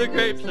 where the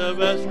grapes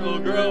of Eshcol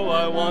grow.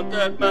 I want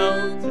that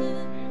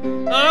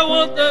mountain, I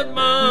want that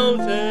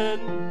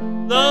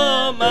mountain,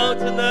 the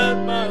mountain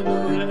that my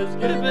Lord has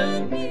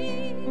given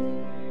me.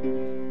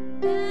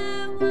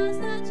 There was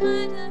a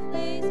giant of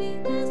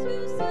laziness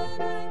who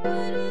said I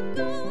wouldn't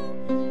go,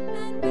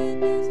 and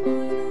with his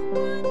voice of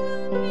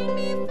one who made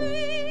me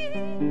free.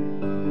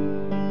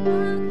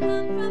 I'll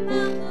come from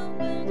out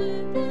the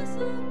wilderness, a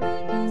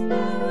witness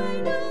now I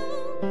know.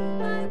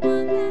 I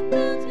want that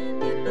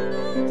mountain, it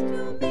belongs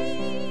to me.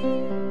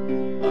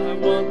 I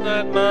want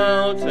that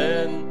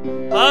mountain,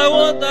 I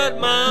want that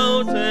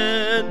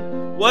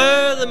mountain,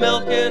 where the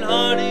milk and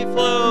honey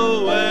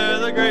flow, where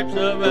the grapes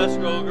of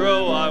Eshcol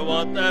grow. I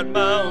want that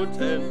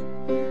mountain,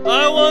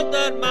 I want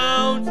that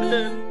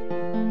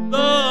mountain,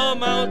 the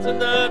mountain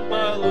that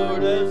my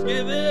Lord has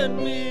given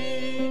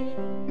me.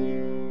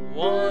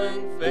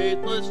 One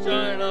faithless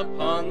giant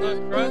upon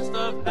the crest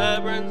of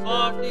Hebron's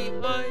lofty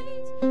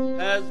heights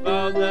has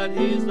vowed that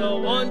he's the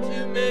one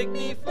to make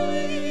me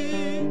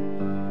flee.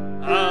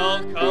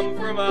 I'll come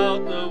from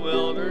out the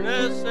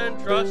wilderness and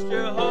trust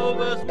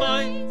Jehovah's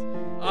might.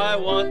 I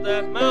want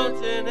that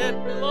mountain,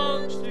 it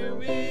belongs to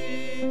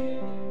me.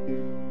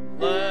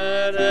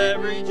 Let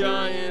every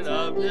giant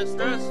of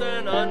distress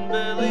and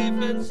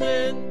unbelief and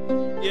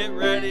sin get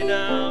ready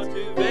now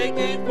to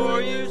vacate,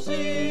 for you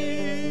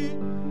see,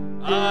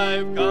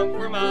 I've come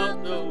from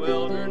out the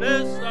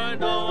wilderness, I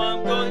know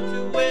I'm going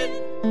to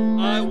win.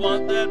 I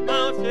want that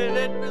mountain,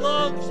 it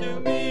belongs to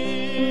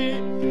me.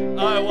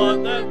 I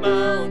want that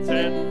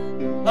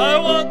mountain, I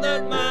want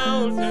that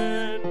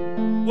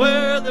mountain,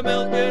 where the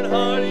milk and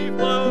honey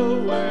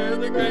flow, where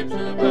the grapes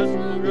of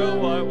Eshcol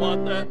grow. I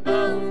want that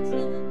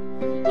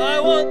mountain, I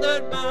want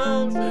that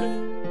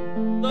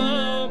mountain,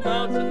 the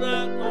mountain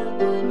that my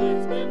Lord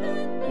has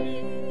given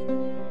me.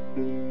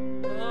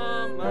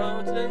 The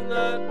mountain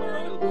that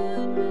my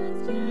Lord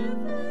has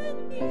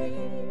given me.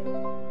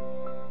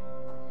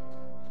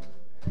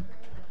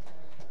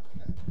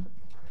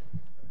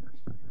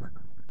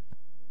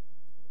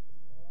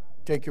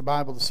 Take your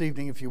Bible this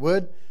evening, if you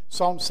would.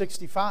 Psalm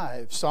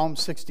 65. Psalm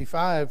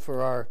 65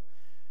 for our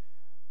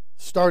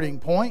starting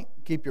point.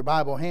 Keep your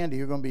Bible handy.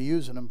 You're going to be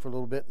using them for a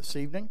little bit this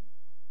evening.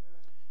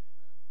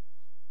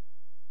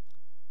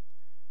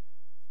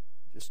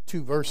 Just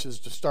two verses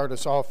to start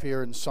us off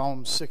here in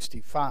Psalm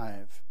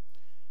 65.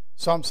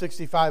 Psalm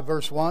 65,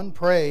 verse 1,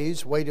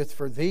 Praise waiteth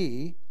for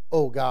thee,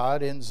 O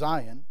God, in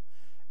Zion,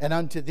 and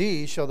unto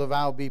thee shall the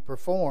vow be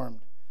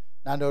performed.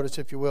 Now notice,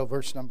 if you will,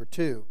 verse number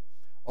 2.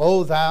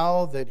 O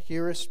thou that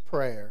hearest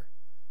prayer,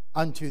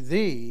 unto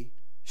thee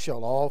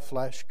shall all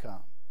flesh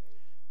come.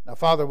 Now,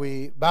 Father,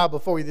 we bow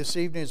before you this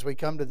evening as we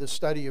come to the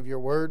study of your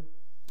word.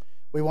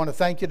 We want to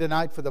thank you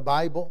tonight for the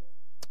Bible.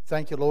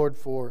 Thank you, Lord,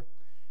 for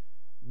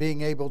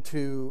being able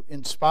to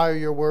inspire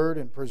your word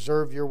and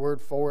preserve your word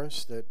for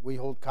us, that we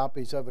hold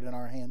copies of it in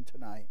our hand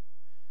tonight.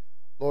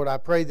 Lord, I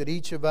pray that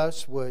each of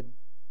us would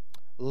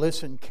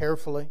listen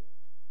carefully,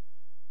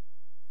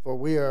 for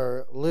we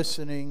are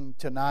listening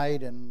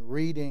tonight and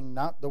reading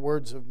not the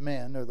words of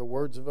men or the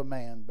words of a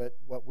man, but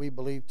what we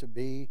believe to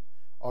be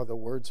are the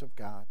words of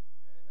God.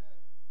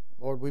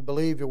 Lord, we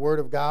believe your word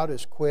of God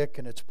is quick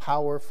and it's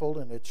powerful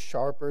and it's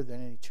sharper than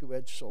any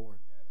two-edged sword.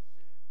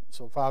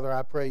 So, Father,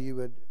 I pray you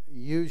would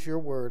use your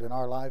word in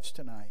our lives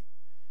tonight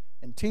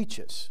and teach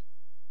us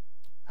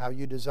how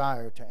you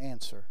desire to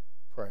answer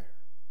prayer.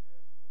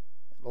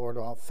 Lord,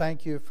 I'll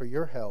thank you for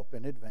your help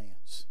in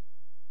advance.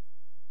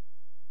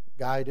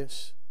 Guide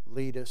us,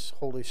 lead us.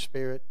 Holy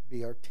Spirit,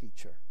 be our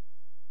teacher.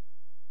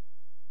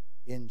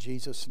 In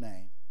Jesus'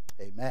 name,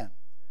 amen.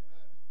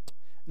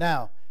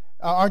 Now,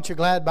 aren't you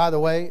glad, by the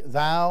way,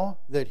 thou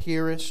that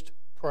hearest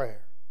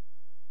prayer?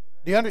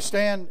 Do you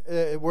understand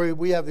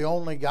we have the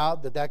only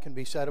God that can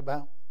be said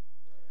about?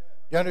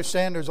 Do you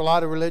understand there's a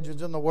lot of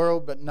religions in the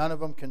world, but none of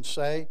them can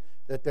say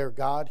that their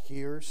God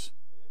hears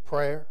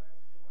prayer?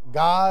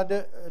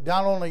 God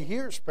not only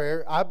hears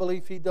prayer, I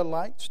believe He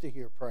delights to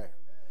hear prayer.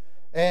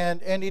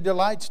 And He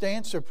delights to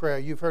answer prayer.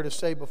 You've heard us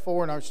say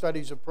before in our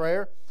studies of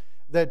prayer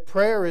that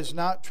prayer is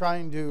not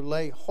trying to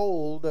lay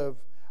hold of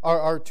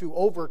or to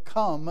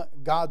overcome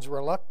God's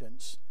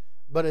reluctance,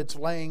 but it's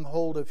laying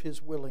hold of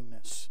His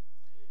willingness.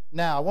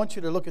 Now, I want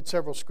you to look at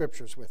several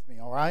scriptures with me,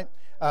 all right?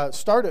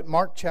 Start at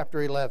Mark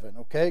chapter 11,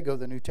 okay? Go to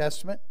the New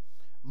Testament.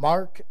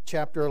 Mark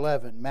chapter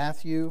 11,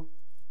 Matthew,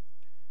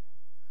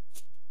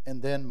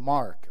 and then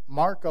Mark.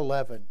 Mark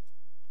 11.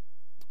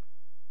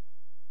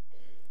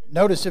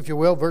 Notice, if you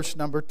will, verse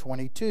number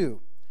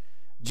 22.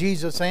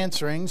 Jesus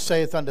answering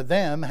saith unto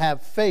them,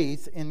 Have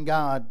faith in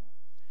God.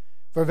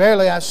 For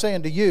verily I say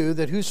unto you,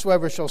 that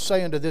whosoever shall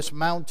say unto this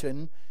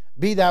mountain,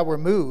 Be thou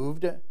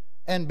removed,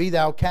 and be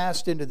thou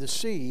cast into the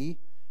sea,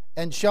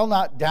 and shall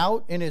not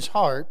doubt in his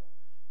heart,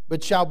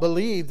 but shall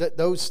believe that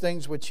those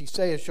things which he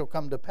saith shall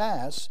come to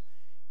pass,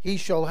 he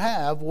shall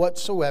have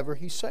whatsoever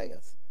he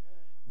saith.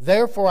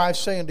 Therefore I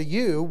say unto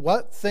you,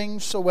 what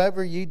things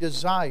soever ye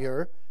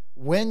desire,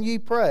 when ye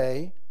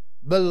pray,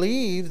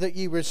 believe that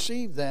ye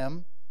receive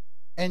them,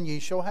 and ye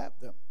shall have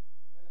them.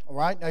 All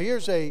right, now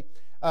here's an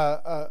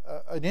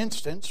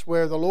instance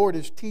where the Lord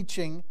is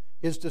teaching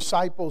His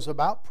disciples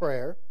about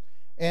prayer.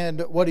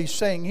 And what He's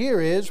saying here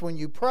is, when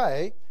you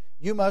pray,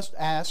 you must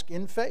ask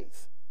in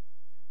faith.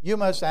 You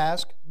must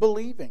ask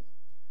believing.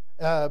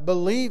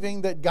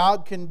 Believing that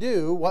God can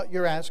do what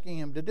you're asking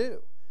Him to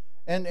do.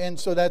 And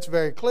so that's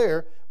very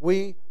clear.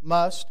 We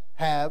must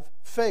have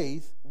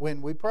faith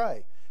when we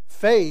pray.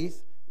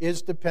 Faith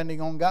is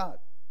depending on God.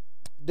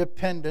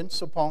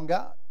 Dependence upon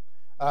God.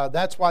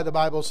 That's why the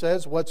Bible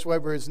says,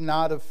 whatsoever is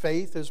not of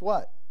faith is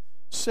what?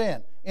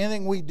 Sin.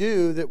 Anything we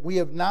do that we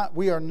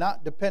are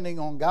not depending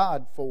on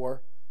God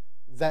for,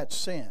 that's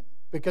sin.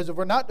 Because if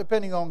we're not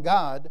depending on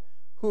God,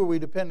 who are we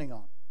depending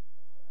on?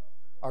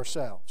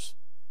 Ourselves.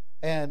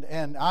 And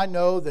I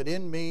know that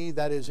in me,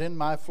 that is in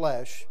my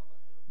flesh,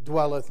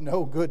 dwelleth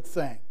no good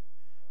thing.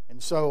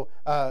 And so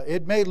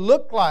it may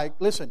look like,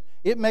 listen,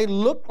 it may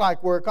look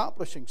like we're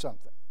accomplishing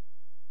something.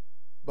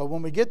 But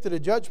when we get to the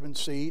judgment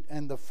seat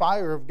and the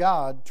fire of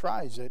God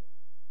tries it,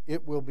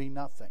 it will be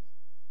nothing.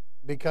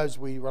 Because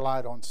we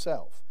relied on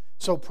self.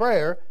 So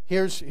prayer,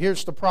 here's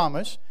the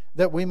promise,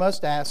 that we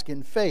must ask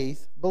in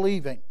faith,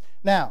 believing.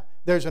 Now,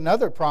 there's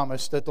another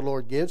promise that the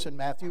Lord gives in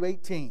Matthew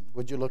 18.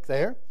 Would you look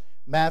there?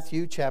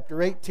 Matthew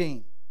chapter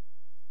 18.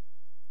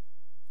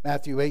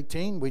 Matthew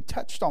 18, we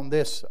touched on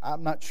this,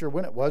 I'm not sure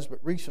when it was, but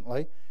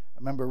recently. I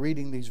remember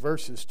reading these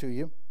verses to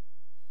you.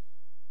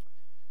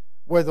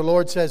 Where the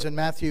Lord says in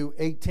Matthew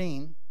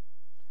 18,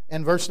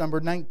 and verse number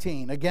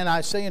 19, Again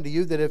I say unto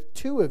you that if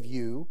two of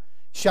you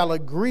shall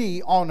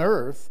agree on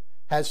earth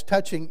as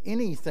touching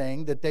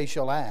anything that they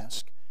shall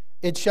ask,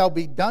 it shall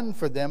be done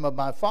for them of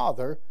my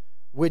Father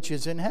which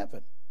is in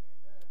heaven.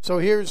 So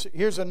here's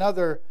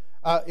another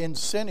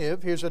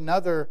incentive, here's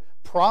another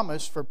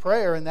promise for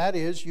prayer, and that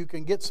is you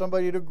can get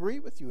somebody to agree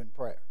with you in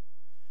prayer.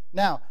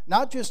 Now,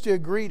 not just to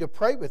agree to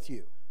pray with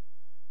you,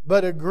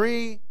 but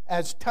agree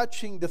as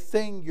touching the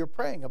thing you're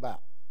praying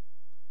about.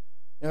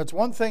 You know, it's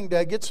one thing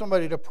to get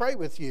somebody to pray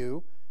with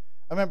you.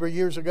 I remember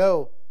years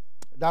ago,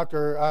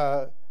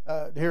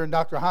 hearing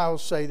Dr.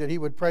 Hiles say that he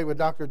would pray with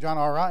Dr. John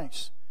R.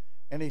 Rice.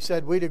 And he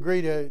said we'd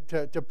agree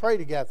to pray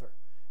together.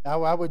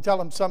 Now, I would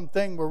tell him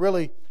something we're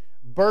really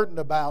burdened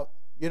about,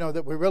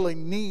 that we really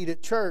need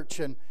at church,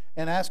 and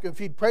ask him if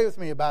he'd pray with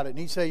me about it. And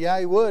he'd say, yeah,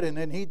 he would. And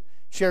then he'd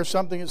share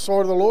something at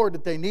Sword of the Lord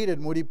that they needed.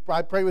 And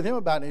I'd pray with him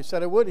about it? And he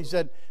said, I would. He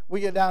said, we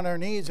get down on our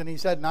knees. And he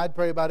said, and I'd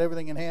pray about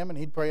everything in him, and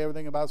he'd pray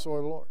everything about Sword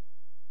of the Lord.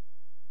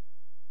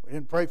 We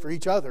didn't pray for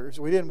each other.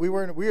 So we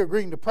were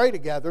agreeing to pray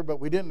together, but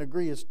we didn't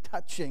agree as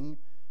touching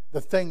the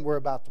thing we're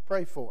about to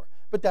pray for.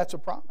 But that's a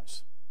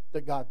promise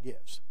that God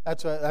gives.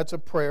 That's a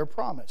prayer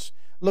promise.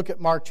 Look at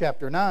Mark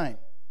chapter 9.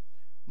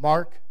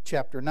 Mark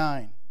chapter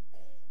 9.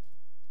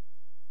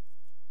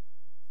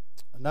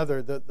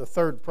 The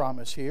third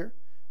promise here.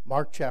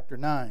 Mark chapter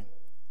 9.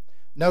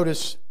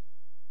 Notice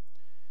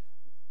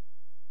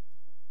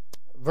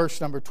verse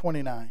number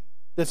 29.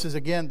 This is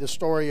again the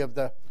story of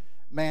the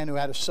man who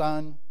had a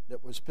son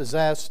that was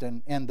possessed,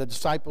 and the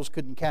disciples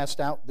couldn't cast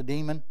out the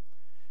demon.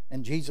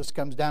 And Jesus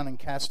comes down and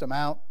casts him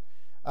out.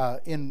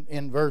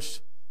 In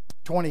verse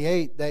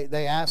 28,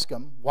 they ask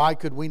him, why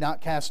could we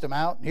not cast him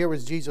out? And here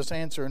was Jesus'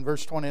 answer in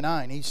verse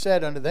 29. He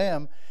said unto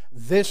them,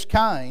 this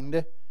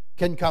kind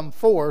can come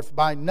forth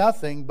by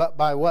nothing but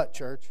by what,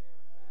 church?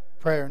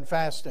 Prayer and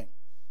fasting.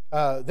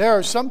 There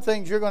are some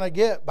things you're going to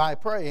get by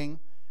praying.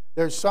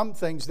 There's some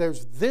things,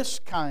 there's this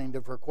kind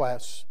of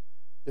requests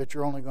that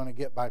you're only going to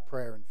get by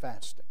prayer and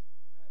fasting.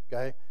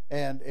 Okay?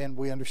 And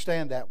we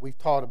understand that. We've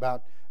taught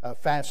about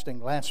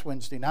fasting last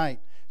Wednesday night.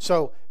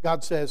 So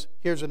God says,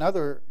 here's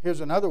another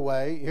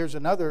way, here's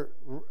another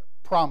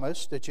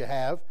promise that you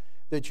have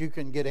that you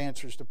can get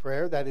answers to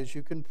prayer. That is,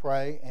 you can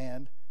pray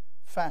and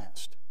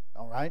fast.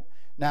 All right?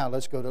 Now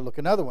let's go to look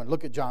another one.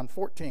 Look at John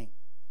 14.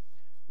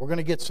 We're going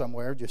to get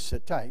somewhere. Just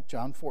sit tight.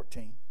 John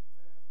 14.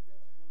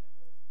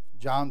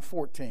 John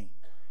 14.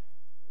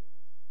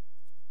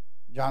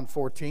 John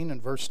 14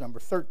 and verse number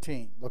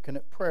 13. Looking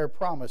at prayer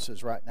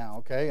promises right now,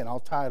 okay? And I'll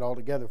tie it all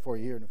together for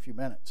you here in a few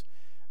minutes.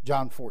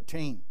 John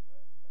 14.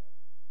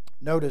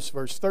 Notice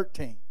verse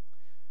 13.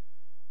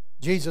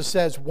 Jesus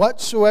says,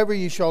 whatsoever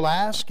ye shall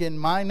ask in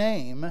my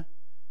name,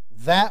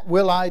 that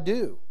will I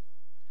do,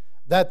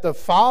 that the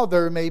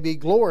Father may be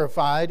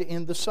glorified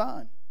in the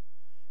Son.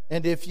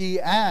 And if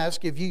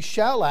ye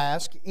shall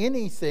ask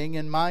anything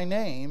in my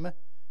name,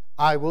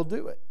 I will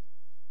do it.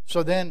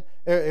 So then,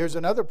 here's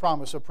another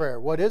promise of prayer.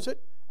 What is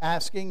it?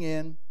 Asking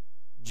in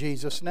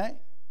Jesus' name.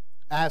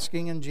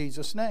 Asking in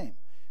Jesus' name.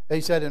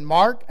 He said in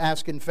Mark,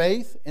 ask in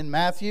faith. In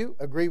Matthew,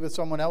 agree with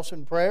someone else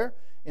in prayer.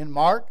 In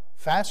Mark,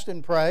 fast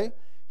and pray.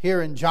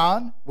 Here in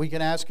John, we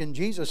can ask in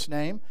Jesus'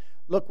 name.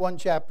 Look one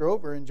chapter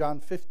over in John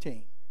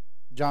 15.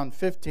 John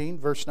 15,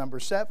 verse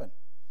number 7.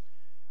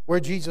 Where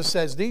Jesus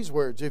says these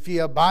words, "If ye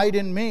abide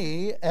in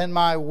me, and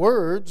my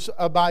words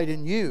abide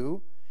in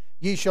you,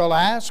 ye shall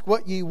ask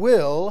what ye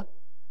will,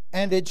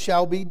 and it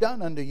shall be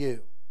done unto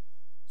you."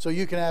 So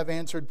you can have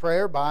answered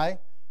prayer by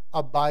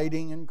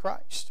abiding in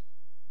Christ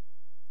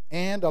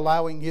and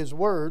allowing His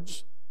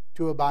words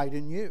to abide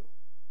in you.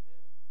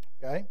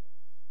 Okay?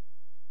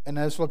 And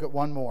let's look at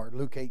one more,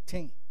 Luke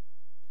 18.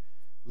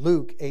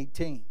 Luke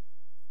 18.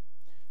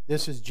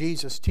 This is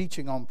Jesus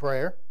teaching on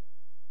prayer.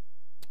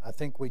 I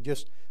think we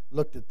just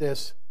looked at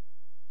this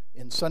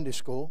in Sunday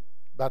school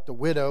about the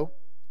widow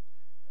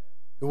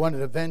who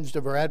wanted avenged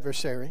of her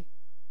adversary.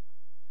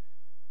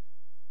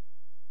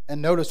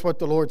 And notice what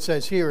the Lord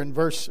says here in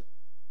verse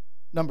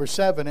number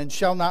 7. "And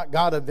shall not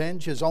God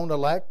avenge His own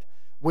elect,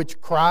 which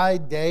cry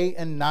day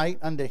and night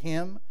unto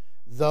Him,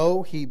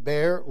 though He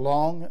bear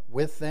long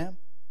with them?"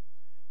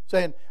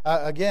 Saying,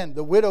 again,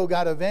 the widow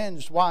got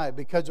avenged. Why?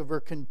 Because of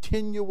her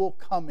continual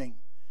coming.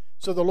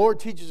 So the Lord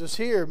teaches us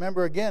here,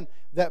 remember again,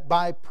 that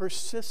by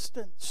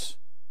persistence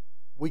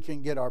we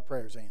can get our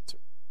prayers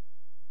answered.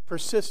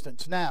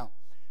 Persistence. Now,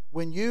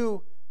 when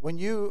you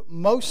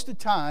most of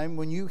the time,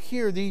 when you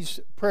hear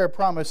these prayer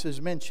promises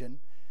mentioned,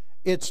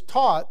 it's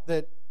taught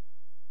that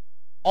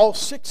all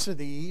 6 of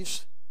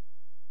these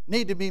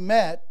need to be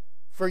met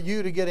for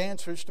you to get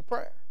answers to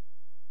prayer.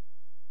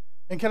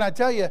 And can I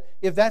tell you,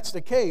 if that's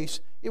the case,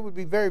 it would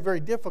be very, very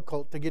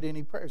difficult to get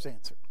any prayers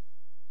answered.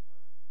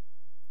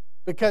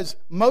 Because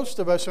most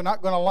of us are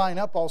not going to line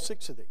up all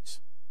 6 of these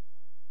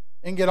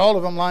and get all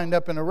of them lined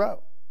up in a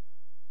row.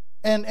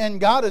 And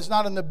God is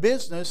not in the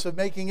business of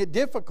making it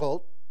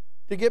difficult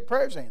to get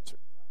prayers answered.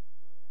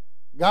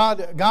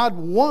 God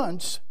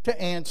wants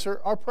to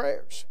answer our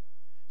prayers.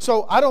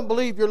 So I don't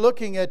believe you're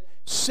looking at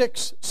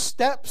 6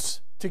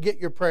 steps to get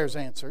your prayers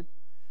answered.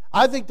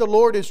 I think the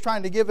Lord is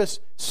trying to give us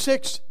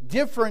 6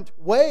 different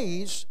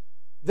ways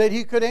that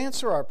He could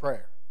answer our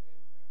prayer.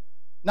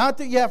 Not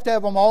that you have to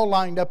have them all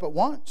lined up at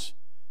once,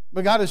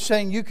 but God is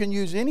saying you can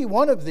use any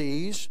one of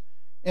these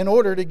in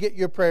order to get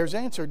your prayers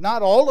answered.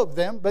 Not all of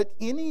them, but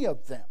any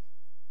of them.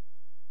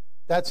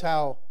 That's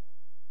how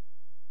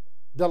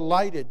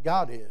delighted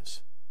God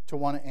is to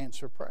want to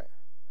answer prayer.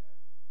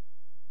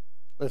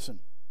 Listen,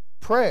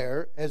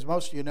 prayer, as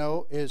most of you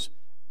know, is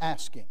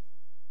asking.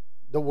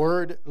 The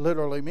word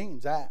literally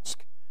means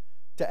ask,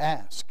 to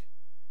ask.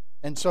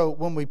 And so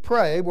when we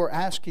pray, we're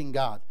asking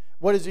God.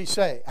 What does He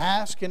say?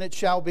 Ask and it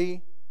shall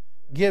be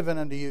given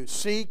unto you.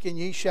 Seek and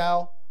ye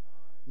shall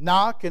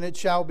knock and it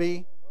shall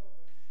be.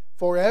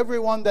 For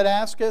everyone that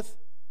asketh,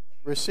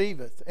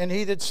 receiveth. And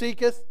he that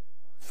seeketh,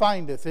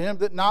 findeth. And him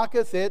that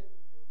knocketh, it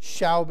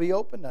shall be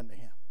opened unto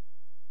him.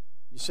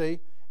 You see?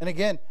 And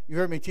again, you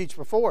heard me teach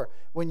before.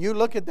 When you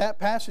look at that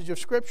passage of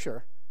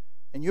Scripture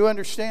and you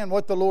understand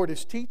what the Lord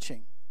is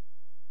teaching,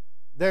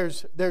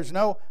 there's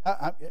no...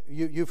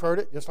 you've heard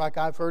it, just like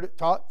I've heard it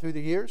taught through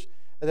the years.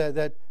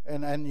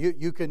 And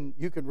you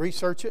can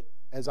research it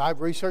as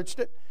I've researched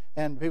it.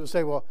 And people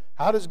say, well,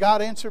 how does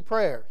God answer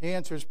prayer? He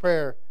answers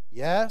prayer,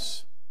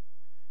 yes,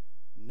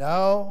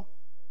 no,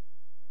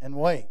 and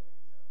wait.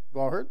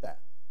 You've all heard that.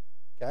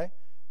 Okay?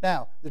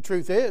 Now, the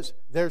truth is,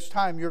 there's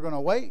time you're going to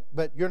wait,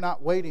 but you're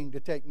not waiting to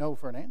take no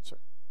for an answer.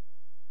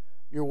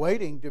 You're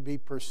waiting to be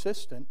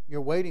persistent.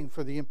 You're waiting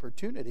for the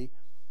opportunity.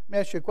 Let me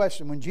ask you a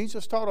question. When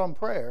Jesus taught on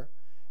prayer,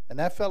 and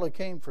that fellow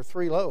came for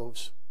 3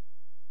 loaves,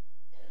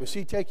 was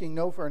he taking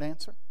no for an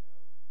answer?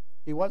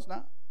 He was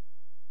not.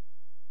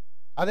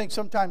 I think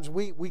sometimes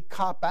we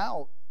cop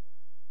out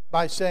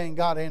by saying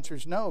God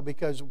answers no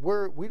because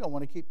we don't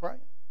want to keep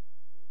praying.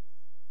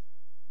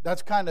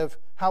 That's kind of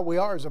how we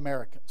are as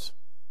Americans.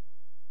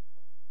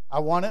 I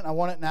want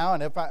it now.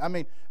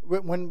 And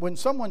when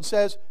someone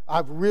says,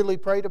 I've really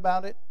prayed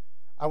about it,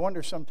 I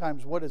wonder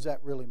sometimes, what does that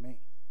really mean?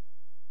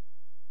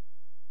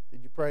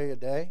 Did you pray a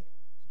day?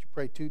 Did you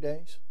pray 2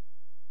 days?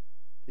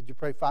 Did you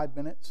pray 5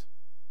 minutes?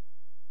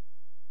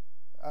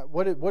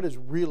 What does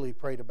really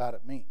prayed about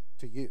it mean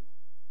to you?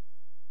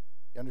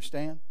 You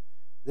understand?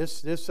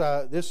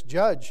 This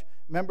judge,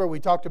 remember we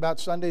talked about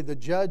Sunday, the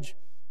judge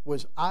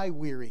was eye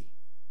weary.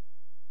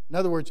 In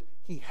other words,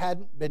 he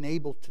hadn't been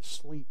able to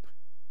sleep.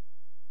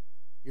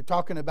 You're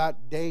talking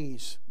about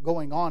days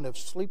going on of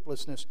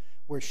sleeplessness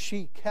where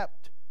she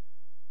kept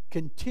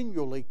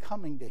continually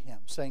coming to him,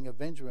 saying,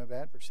 "Avenge me of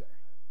adversary."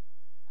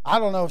 I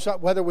don't know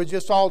whether it was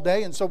just all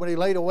day, and so when he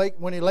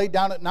laid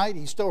down at night,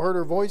 he still heard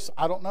her voice.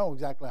 I don't know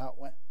exactly how it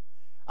went.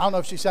 I don't know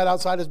if she sat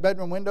outside his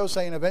bedroom window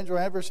saying, "Avenge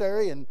my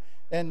adversary,"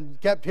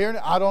 and kept hearing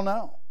it. I don't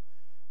know.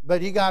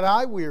 But he got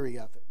eye weary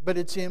of it. But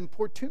it's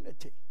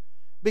importunity.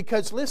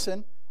 Because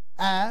listen,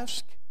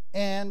 ask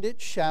and it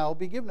shall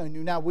be given unto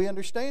you. Now we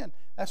understand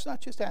that's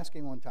not just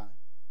asking one time.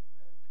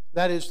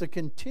 That is the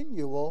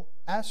continual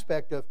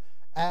aspect of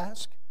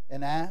ask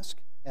and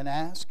ask and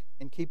ask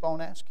and keep on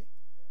asking.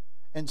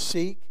 And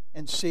seek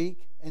and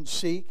seek and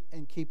seek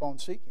and keep on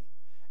seeking.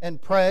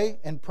 And pray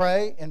and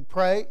pray and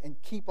pray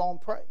and keep on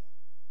praying.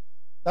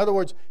 In other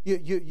words,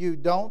 you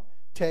don't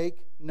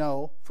take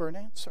no for an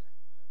answer.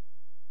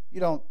 You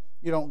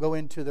don't go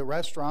into the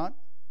restaurant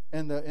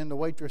and the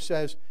waitress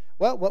says,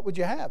 well, what would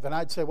you have? And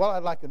I'd say, well,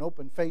 I'd like an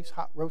open-faced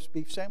hot roast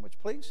beef sandwich,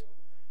 please.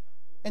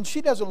 And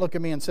she doesn't look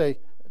at me and say,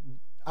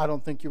 I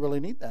don't think you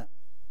really need that.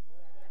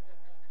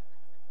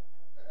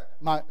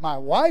 My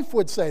wife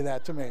would say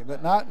that to me,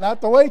 but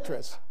not the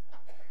waitress.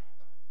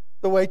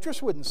 The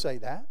waitress wouldn't say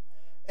that.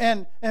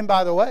 And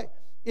by the way,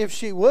 if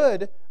she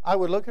would, I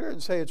would look at her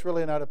and say, it's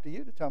really not up to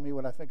you to tell me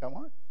what I think I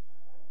want.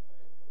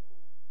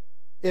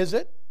 Is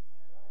it?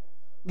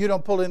 You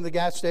don't pull in the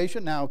gas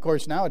station. Now, of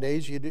course,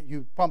 nowadays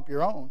you pump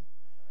your own.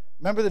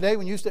 Remember the day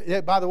when you used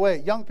to, by the way,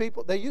 young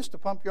people, they used to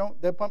pump your own,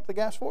 they pump the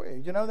gas for you.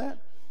 Did you know that?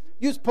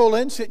 You just pull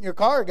in, sit in your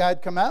car, a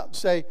guy'd come out and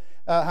say,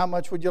 how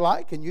much would you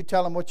like? And you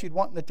tell him what you'd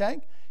want in the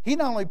tank. He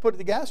not only put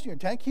the gas in your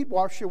tank, he'd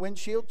wash your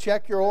windshield,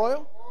 check your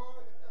oil.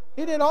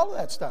 He did all of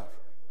that stuff.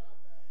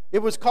 It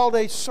was called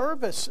a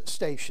service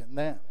station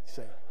then.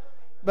 See.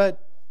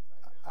 But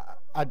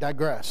I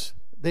digress.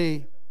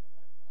 You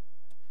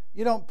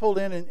don't pull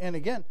in and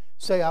again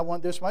say, I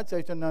want this much.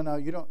 They say, no,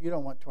 you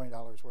don't want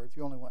 $20 worth.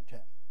 You only want 10.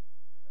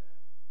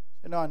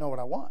 No, I know what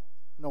I want.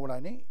 I know what I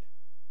need.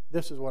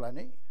 This is what I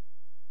need.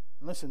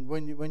 And listen,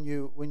 when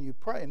you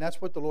pray, and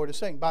that's what the Lord is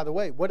saying. By the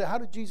way, how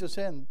did Jesus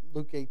end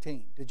Luke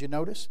 18? Did you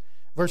notice?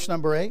 Verse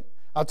number 8.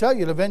 I'll tell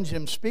you, to avenge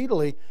him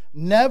speedily.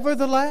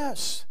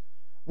 Nevertheless,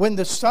 when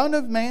the Son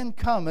of Man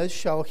cometh,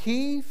 shall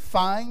he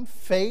find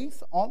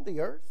faith on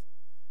the earth?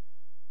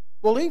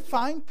 Will he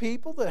find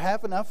people that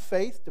have enough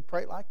faith to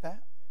pray like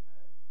that?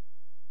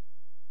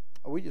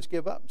 Or we just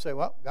give up and say,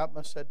 well, God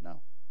must have said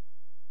no.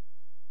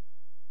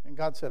 And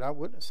God said, I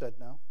wouldn't have said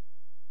no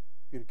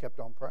if you'd have kept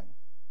on praying.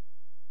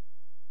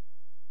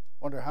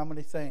 Wonder how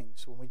many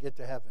things when we get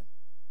to heaven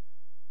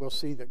we'll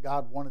see that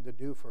God wanted to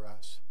do for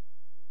us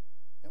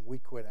and we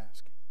quit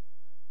asking.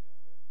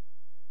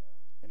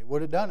 And he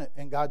would have done it,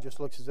 and God just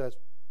looks and says,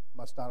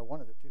 must not have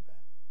wanted it too bad.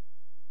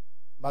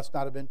 Must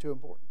not have been too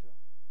important to him.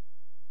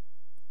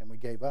 And we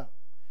gave up.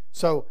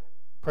 So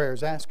prayer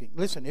is asking.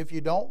 Listen, if you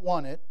don't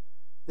want it,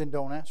 then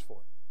don't ask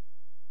for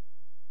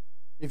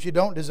it. If you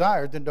don't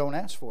desire it, then don't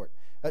ask for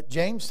it.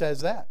 James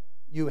says that.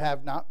 You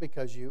have not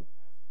because you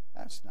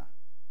ask not.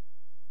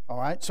 All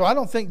right? So I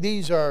don't think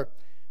these are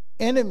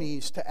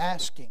enemies to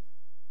asking.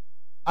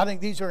 I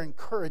think these are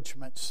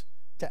encouragements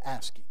to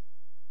asking.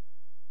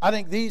 I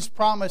think these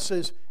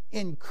promises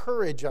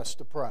encourage us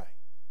to pray.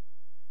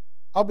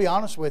 I'll be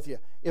honest with you.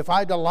 If I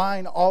had to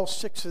line all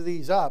 6 of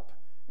these up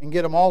and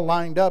get them all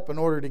lined up in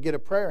order to get a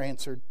prayer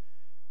answered,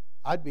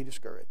 I'd be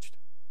discouraged.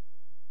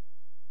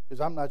 Because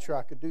I'm not sure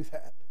I could do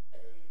that.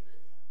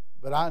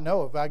 But I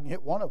know if I can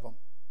hit one of them,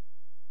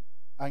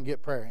 I can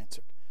get prayer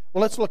answered.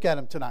 Well, let's look at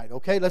them tonight,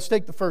 okay? Let's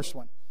take the first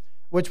one,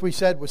 which we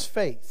said was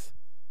faith.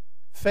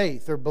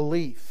 Faith or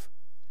belief.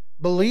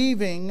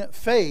 Believing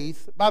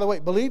faith, by the way,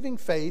 believing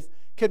faith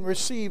can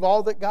receive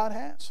all that God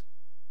has.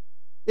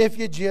 If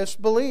you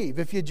just believe,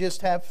 if you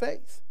just have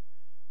faith.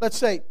 Let's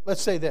say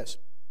this.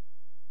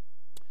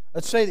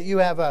 Let's say that you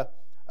have a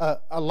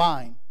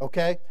line,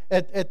 okay?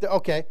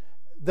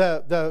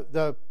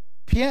 The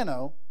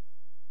piano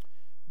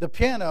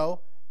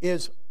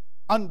is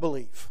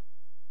unbelief.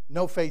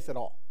 No faith at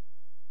all.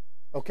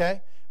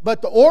 Okay?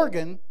 But the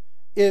organ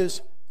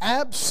is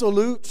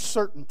absolute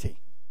certainty.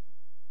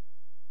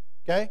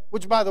 Okay?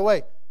 Which, by the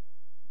way,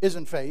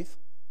 isn't faith.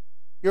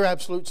 You're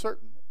absolute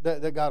certain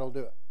that God will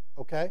do it.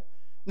 Okay?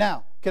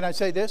 Now, can I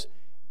say this?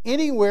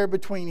 Anywhere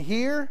between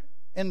here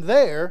and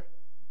there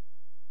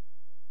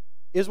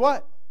is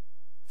what?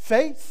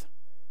 Faith.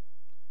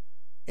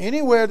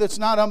 Anywhere that's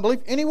not unbelief,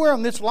 anywhere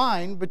on this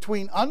line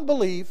between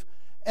unbelief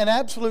and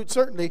absolute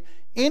certainty,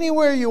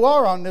 anywhere you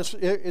are on this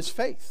is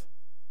faith.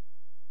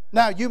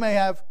 Now, you may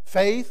have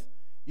faith.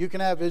 You can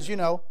have, as you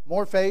know,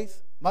 more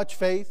faith, much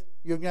faith.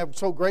 You can have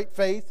so great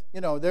faith. You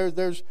know,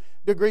 there's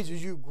degrees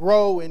as you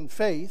grow in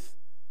faith.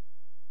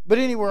 But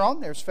anywhere on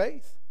there's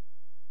faith.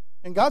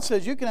 And God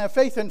says you can have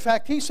faith. In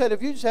fact, He said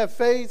if you just have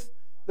faith,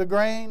 the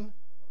grain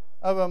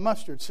of a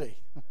mustard seed.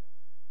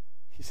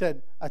 He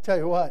said, I tell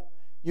you what,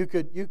 you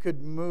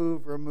could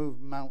remove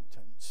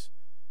mountains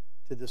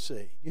to the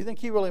sea. Do you think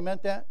He really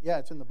meant that? Yeah,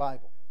 it's in the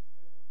Bible.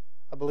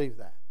 I believe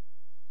that.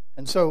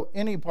 And so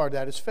any part of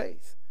that is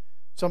faith.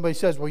 Somebody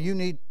says, well, you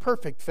need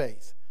perfect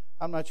faith.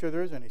 I'm not sure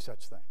there is any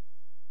such thing.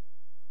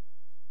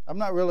 I'm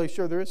not really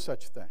sure there is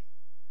such a thing.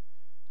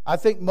 I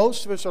think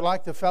most of us are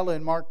like the fellow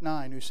in Mark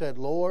 9 who said,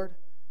 Lord,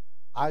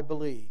 I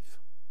believe.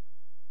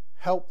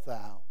 Help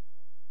thou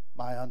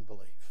my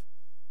unbelief.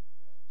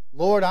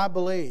 Lord, I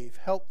believe.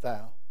 Help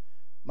thou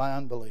my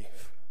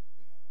unbelief.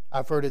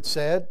 I've heard it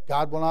said,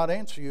 God will not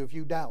answer you if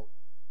you doubt.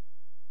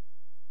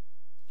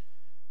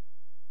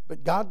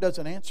 But God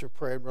doesn't answer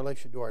prayer in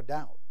relation to our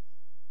doubt.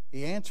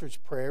 He answers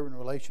prayer in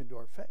relation to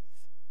our faith.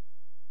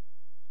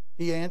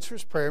 He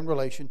answers prayer in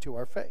relation to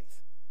our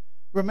faith.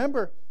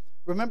 Remember,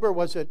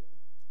 was it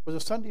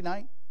Sunday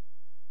night?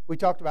 We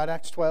talked about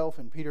Acts 12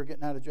 and Peter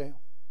getting out of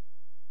jail.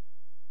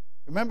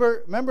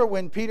 Remember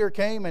when Peter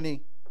came and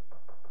he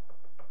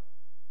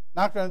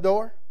knocked on the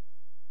door?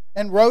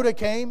 And Rhoda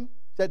came,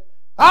 said,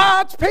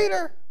 Ah, it's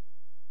Peter.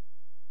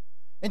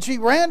 And she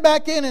ran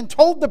back in and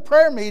told the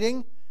prayer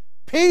meeting,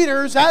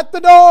 Peter's at the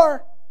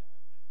door.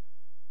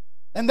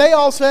 And they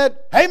all said,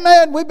 hey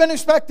man, we've been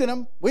expecting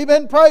him. We've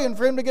been praying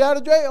for him to get out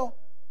of jail.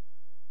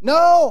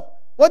 No.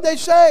 What'd they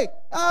say?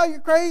 Oh, you're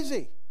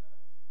crazy.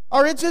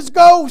 Or it's his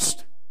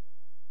ghost.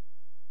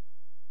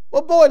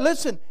 Well, boy,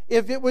 listen,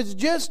 if it was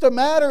just a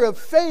matter of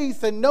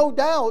faith and no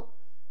doubt,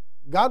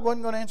 God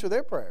wasn't going to answer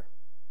their prayer.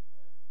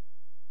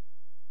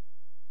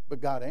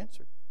 But God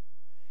answered.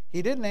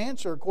 He didn't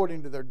answer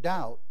according to their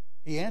doubt.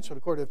 He answered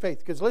according to faith.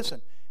 Because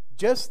listen,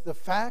 just the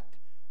fact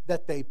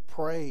that they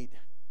prayed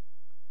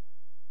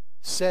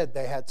said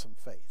they had some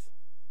faith.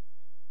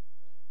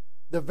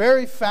 The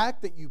very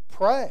fact that you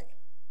pray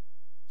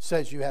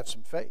says you have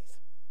some faith.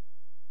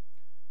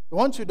 The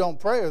ones who don't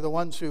pray are the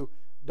ones who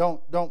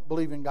don't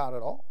believe in God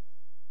at all.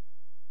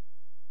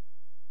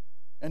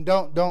 And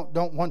don't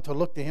want to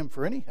look to Him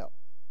for any help.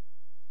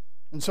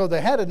 And so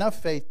they had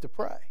enough faith to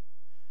pray.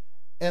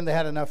 And they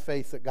had enough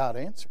faith that God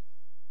answered.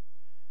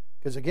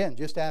 Because again,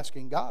 just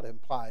asking God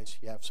implies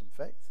you have some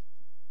faith.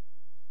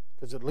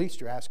 Because at least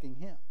you're asking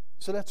Him.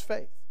 So that's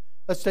faith.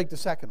 Let's take the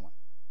second one.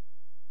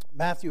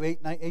 Matthew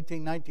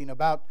 18:19,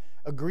 about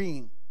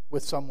agreeing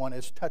with someone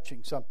as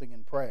touching something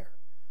in prayer.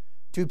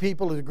 Two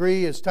people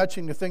agree as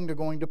touching the thing they're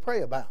going to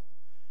pray about.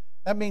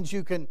 That means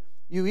you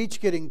each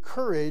get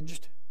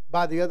encouraged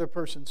by the other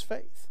person's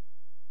faith.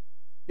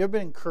 You ever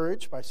been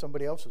encouraged by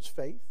somebody else's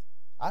faith?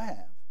 I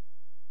have.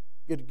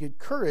 Get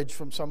courage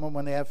from someone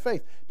when they have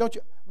faith. Don't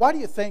you? Why do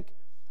you think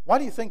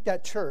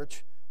that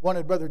church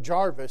wanted Brother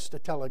Jarvis to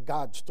tell a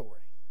God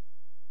story?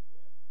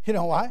 You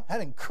know why?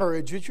 That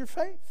encourages your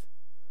faith.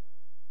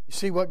 You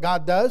see what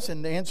God does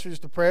and the answers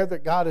to prayer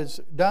that God has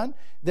done,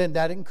 then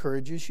that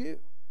encourages you.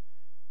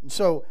 And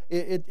so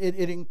it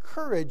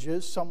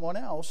encourages someone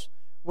else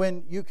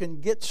when you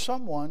can get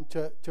someone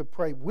to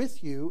pray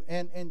with you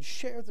and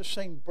share the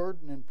same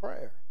burden in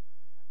prayer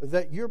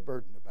that you're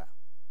burdened about.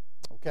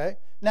 Okay?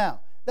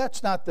 Now,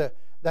 that's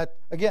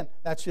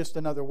just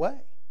another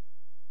way.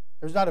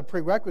 There's not a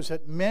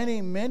prerequisite.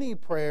 Many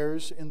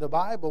prayers in the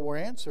Bible were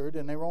answered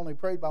and they were only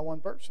prayed by one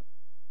person.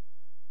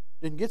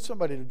 Didn't get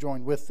somebody to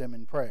join with them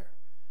in prayer.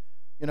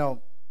 You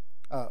know,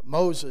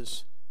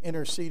 Moses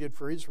interceded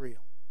for Israel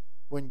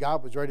when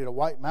God was ready to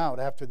wipe them out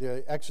after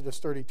the Exodus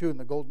 32 and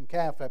the golden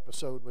calf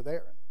episode with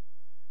Aaron.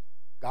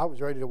 God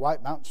was ready to wipe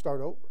them out and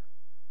start over.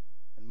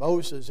 And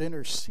Moses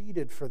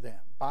interceded for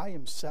them by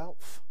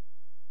himself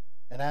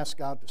and asked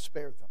God to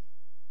spare them.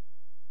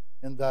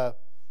 In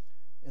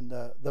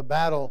the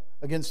battle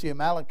against the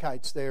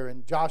Amalekites there,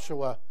 and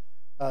Joshua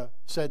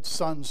said,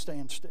 sun,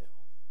 stand still.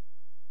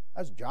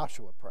 That's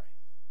Joshua praying.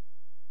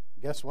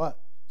 Guess what?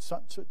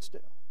 Sun stood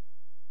still.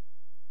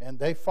 And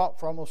they fought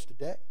for almost a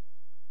day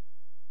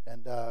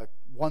and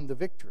won the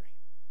victory.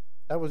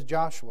 That was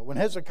Joshua. When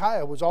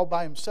Hezekiah was all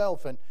by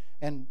himself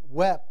and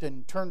wept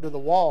and turned to the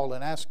wall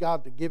and asked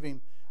God to give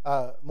him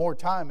more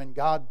time, and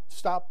God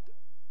stopped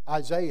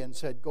Isaiah and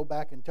said, go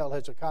back and tell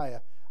Hezekiah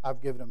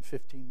I've given him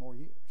 15 more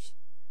years.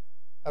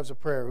 That was a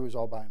prayer who was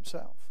all by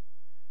himself.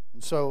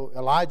 And so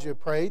Elijah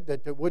prayed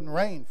that it wouldn't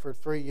rain for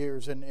 3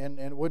 years, and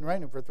it wouldn't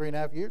rain for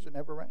 3.5 years. It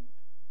never rained.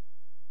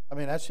 I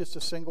mean, that's just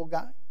a single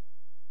guy.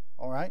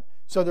 All right?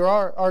 So there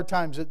are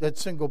times that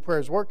single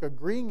prayers work.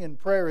 Agreeing in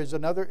prayer is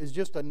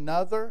just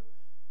another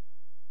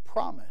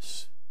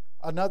promise,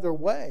 another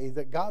way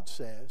that God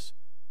says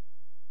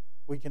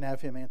we can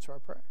have Him answer our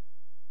prayer.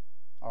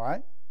 All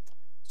right?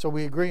 So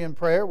we agree in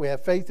prayer. We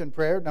have faith in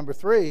prayer. Number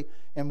 3,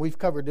 and we've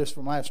covered this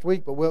from last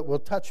week, but we'll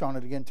touch on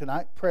it again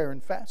tonight, prayer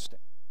and fasting.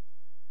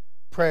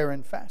 Prayer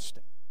and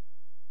fasting.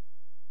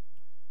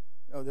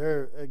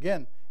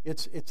 Again,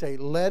 it's a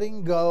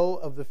letting go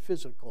of the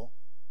physical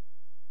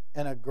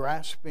and a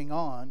grasping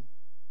on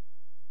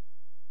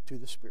to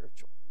the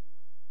spiritual.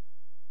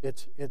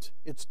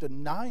 It's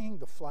denying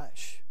the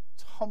flesh.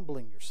 It's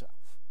humbling yourself.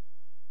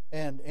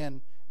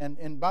 And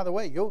by the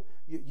way,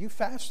 you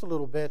fast a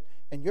little bit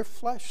and your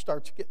flesh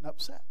starts getting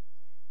upset.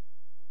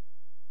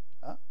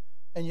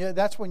 And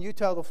that's when you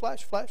tell the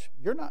flesh,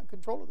 you're not in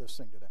control of this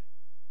thing today.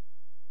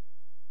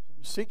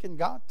 I'm seeking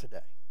God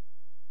today.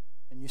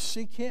 And you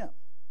seek Him.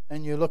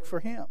 And you look for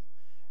Him.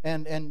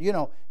 And you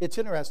know, it's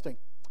interesting.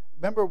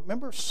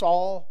 Remember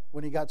Saul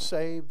when he got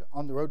saved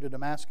on the road to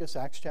Damascus,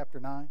 Acts chapter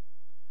 9?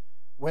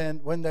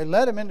 When they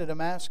led him into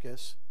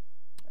Damascus,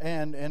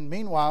 and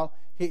meanwhile,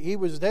 he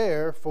was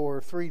there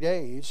for 3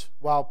 days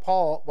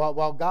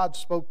while God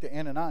spoke to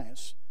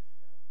Ananias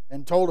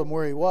and told him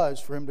where he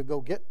was for him to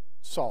go get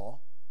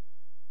Saul.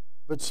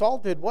 But Saul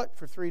did what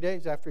for 3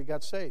 days after he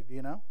got saved, do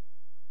you know?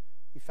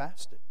 He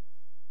fasted.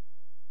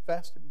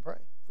 Fasted and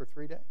prayed for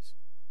 3 days.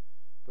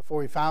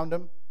 Before he found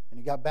him and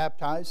he got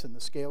baptized and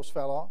the scales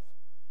fell off,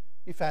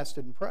 he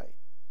fasted and prayed.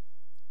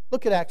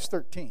 Look at Acts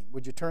 13.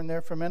 Would you turn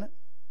there for a minute?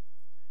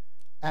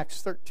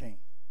 Acts 13.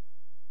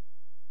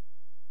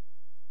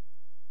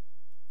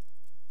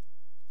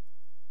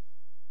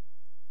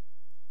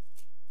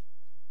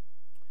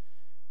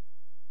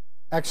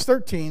 Acts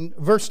 13,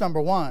 verse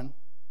number 1.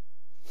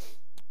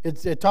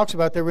 it talks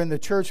about there in the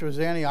church was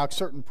Antioch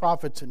certain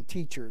prophets and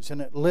teachers,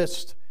 and it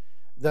lists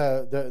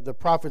the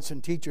prophets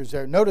and teachers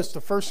there. Notice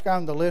the first guy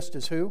on the list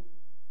is who?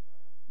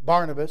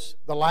 Barnabas.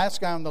 The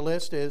last guy on the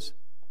list is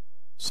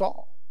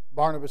Saul.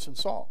 Barnabas and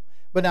Saul.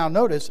 But now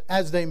notice,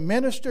 as they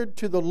ministered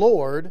to the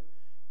Lord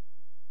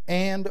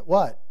and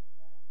what?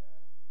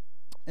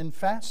 And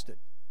fasted.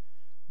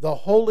 The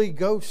Holy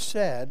Ghost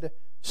said,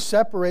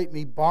 separate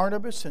me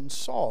Barnabas and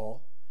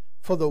Saul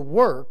for the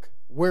work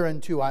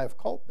whereunto I have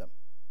called them.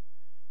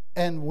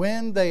 And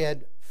when they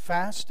had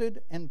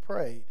fasted and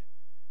prayed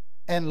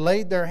and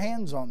laid their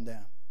hands on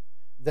them,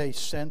 they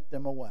sent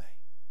them away.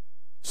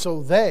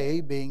 So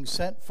they, being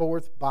sent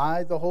forth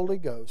by the Holy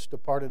Ghost,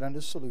 departed unto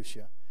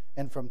Seleucia,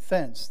 and from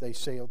thence they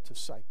sailed to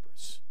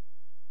Cyprus.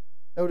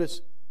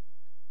 Notice,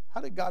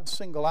 how did God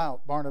single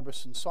out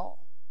Barnabas and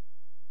Saul?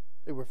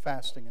 They were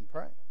fasting and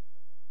praying.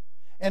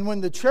 And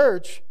when the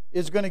church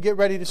is going to get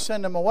ready to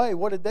send them away,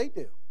 what did they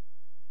do?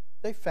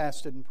 They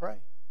fasted and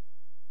prayed.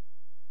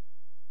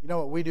 You know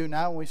what we do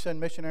now when we send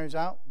missionaries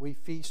out? We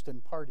feast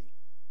and party.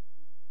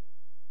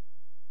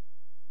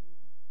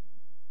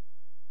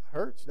 It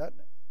hurts, doesn't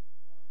it?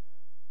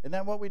 Isn't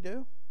that what we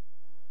do?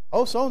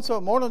 Oh, so-and-so,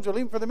 Morelands are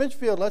leaving for the mission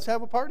field. Let's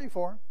have a party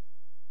for them.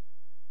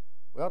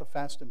 We ought to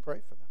fast and pray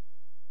for them.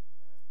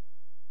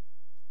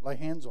 Lay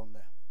hands on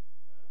them.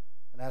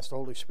 And ask the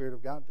Holy Spirit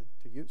of God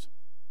to use them.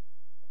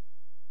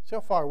 See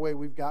how far away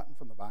we've gotten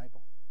from the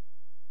Bible?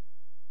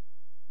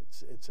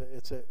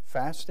 It's a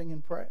fasting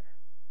and prayer.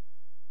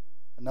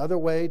 Another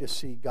way to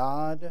see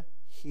God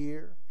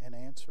hear and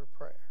answer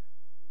prayer.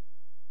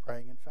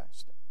 Praying and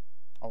fasting.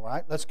 All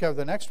right, let's cover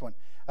the next one.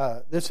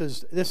 This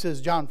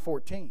is John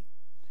 14.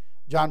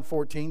 John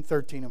 14,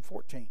 13 and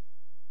 14.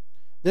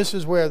 This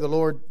is where the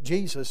Lord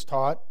Jesus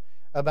taught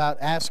about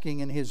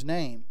asking in His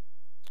name.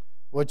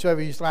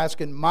 Whatsoever you shall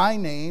ask in my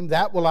name,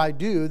 that will I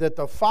do, that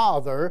the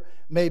Father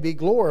may be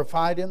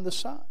glorified in the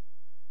Son.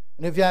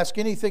 And if you ask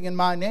anything in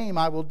my name,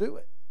 I will do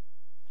it.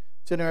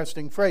 It's an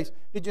interesting phrase.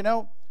 Did you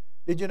know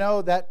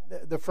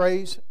that the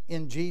phrase,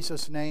 in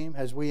Jesus' name,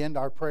 as we end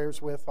our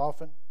prayers with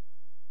often?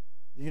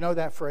 Do you know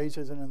that phrase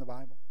isn't in the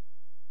Bible?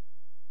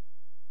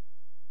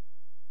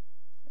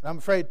 And I'm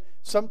afraid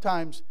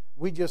sometimes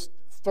we just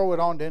throw it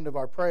on the end of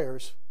our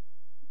prayers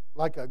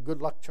like a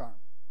good luck charm.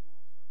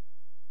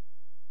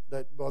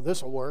 That, well,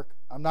 this will work.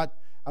 I'm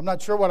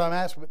not sure what I'm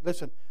asking, but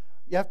listen,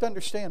 you have to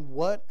understand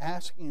what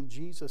asking in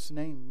Jesus'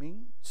 name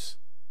means.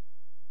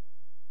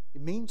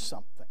 It means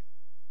something.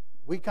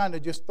 We kind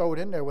of just throw it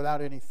in there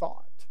without any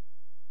thought.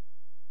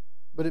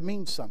 But it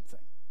means something.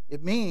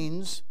 It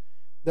means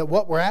that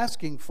what we're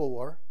asking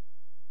for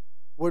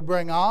would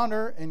bring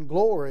honor and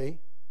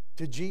glory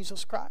to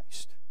Jesus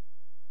Christ.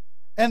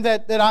 And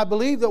that I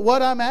believe that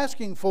what I'm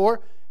asking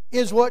for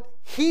is what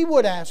He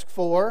would ask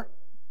for.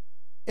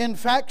 In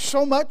fact,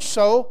 so much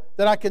so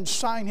that I can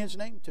sign His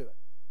name to it.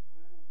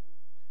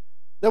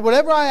 That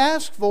whatever I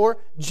ask for,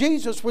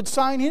 Jesus would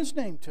sign His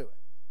name to it.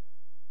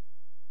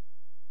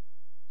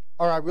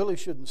 Or I really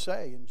shouldn't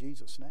say in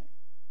Jesus' name.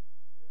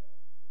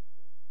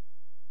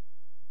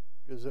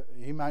 Because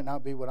He might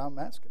not be what I'm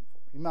asking for.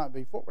 He might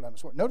be for what I'm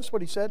asking for. Notice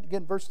what He said,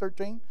 again, verse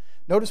 13.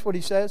 Notice what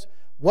He says.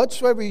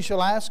 Whatsoever you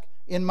shall ask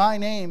in my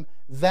name,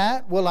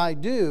 that will I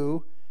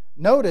do.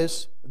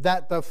 Notice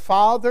that the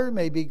Father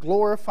may be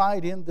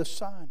glorified in the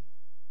Son.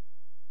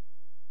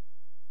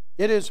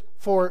 It is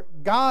for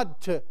God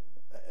to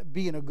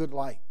be in a good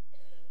light.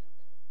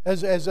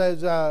 As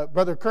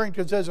Brother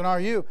Currington says in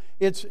RU,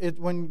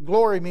 when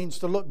glory means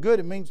to look good,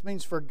 it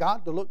means for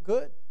God to look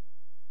good.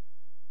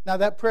 Now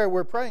that prayer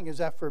we're praying, is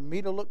that for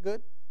me to look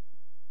good?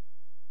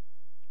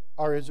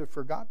 Or is it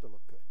for God to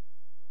look good?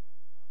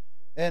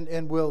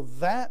 And will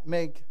that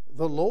make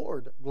the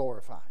Lord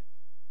glorified?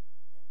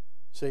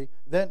 See,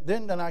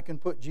 then I can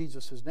put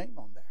Jesus' name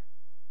on there.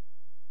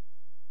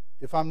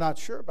 If I'm not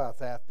sure about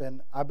that,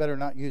 then I better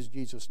not use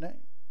Jesus'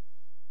 name.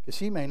 Because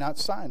He may not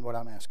sign what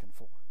I'm asking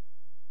for.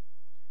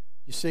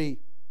 You see,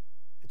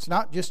 it's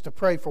not just to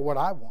pray for what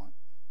I want.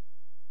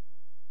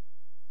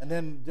 And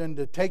then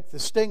to take the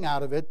sting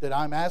out of it that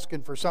I'm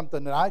asking for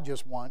something that I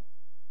just want.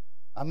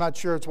 I'm not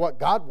sure it's what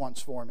God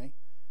wants for me.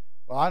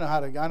 Well, I know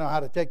how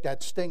to take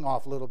that sting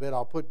off a little bit.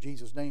 I'll put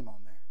Jesus' name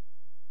on there.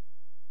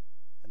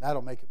 And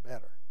that'll make it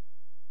better.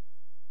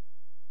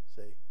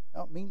 See?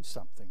 Now it means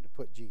something to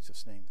put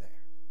Jesus' name there.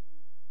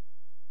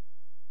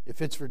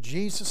 If it's for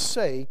Jesus'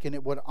 sake and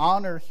it would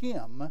honor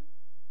Him,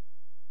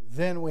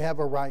 then we have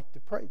a right to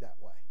pray that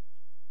way.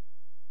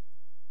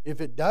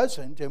 If it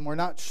doesn't, and we're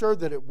not sure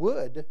that it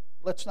would,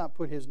 let's not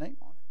put His name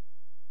on it.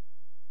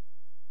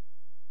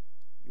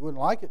 You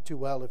wouldn't like it too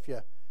well if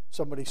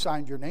somebody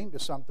signed your name to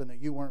something that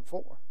you weren't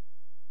for.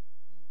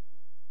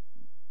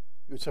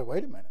 You would say,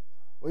 wait a minute,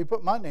 what do you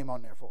put my name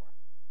on there for?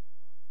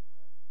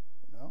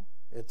 You know,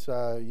 it's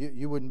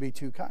you wouldn't be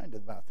too kind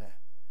about that.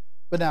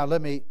 But now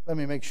let me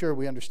make sure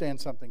we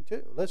understand something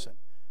too. Listen,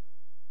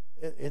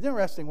 it's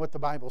interesting what the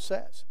Bible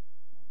says.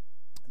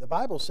 The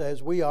Bible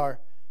says we are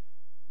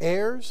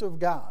heirs of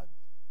God.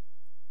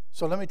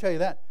 So let me tell you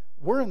that.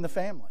 We're in the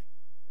family.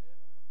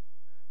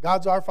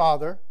 God's our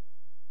Father.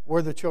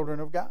 We're the children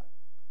of God.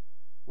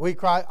 We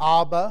cry,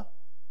 Abba,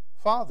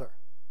 Father.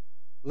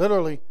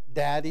 Literally,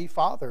 Daddy,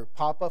 Father,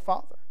 Papa,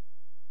 Father.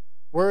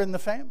 We're in the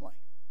family.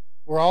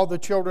 We're all the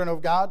children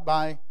of God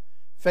by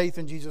faith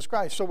in Jesus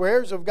Christ. So we're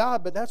heirs of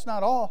God, but that's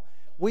not all.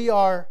 We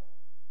are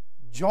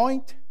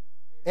joint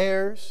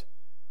heirs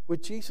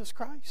with Jesus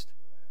Christ.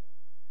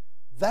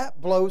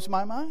 That blows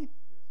my mind.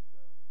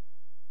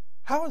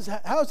 How is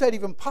that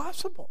even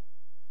possible?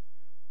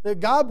 That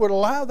God would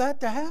allow that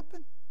to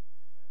happen?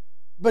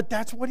 But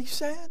that's what He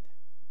said.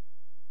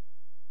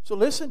 So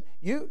listen,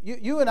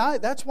 you and I,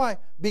 that's why,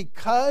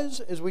 because,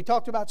 as we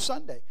talked about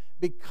Sunday,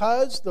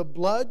 because the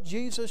blood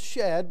Jesus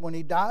shed when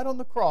He died on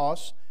the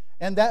cross,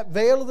 and that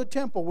veil of the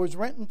temple was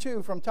rent in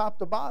two from top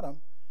to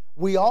bottom,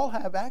 we all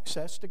have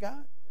access to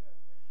God.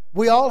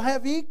 We all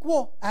have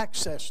equal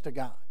access to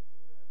God.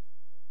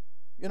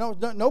 You know,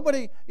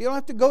 nobody, you don't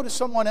have to go to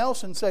someone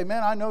else and say,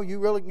 man, I know you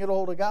really can get a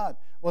hold of God.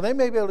 Well, they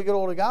may be able to get a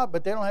hold of God,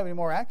 but they don't have any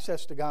more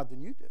access to God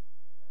than you do.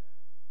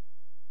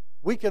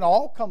 We can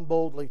all come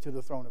boldly to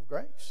the throne of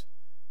grace.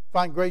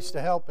 Find grace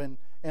to help and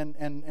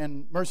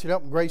mercy to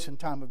help and grace in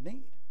time of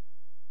need.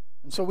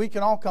 And so we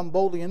can all come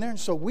boldly in there. And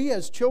so we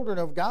as children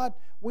of God,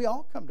 we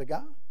all come to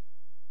God.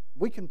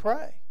 We can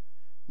pray.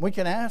 We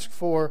can ask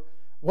for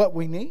what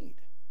we need.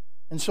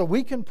 And so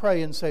we can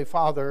pray and say,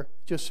 Father,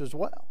 just as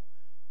well.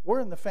 We're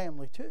in the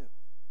family too.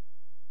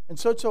 And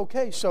so it's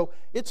okay. So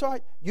it's all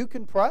right. You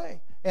can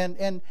pray.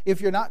 And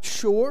if you're not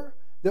sure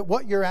that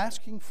what you're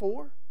asking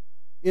for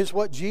is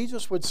what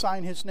Jesus would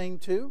sign His name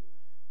to,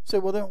 say,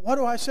 well then what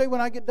do I say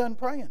when I get done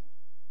praying?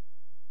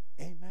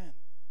 Amen.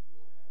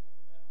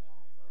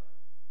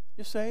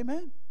 Just say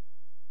amen.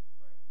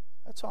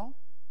 That's all.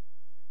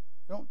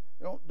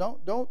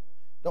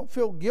 Don't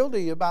feel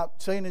guilty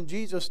about saying in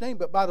Jesus' name.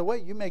 But by the way,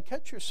 you may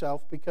catch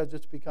yourself because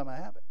it's become a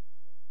habit.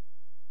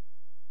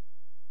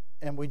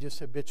 And we just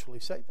habitually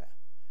say that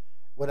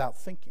without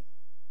thinking.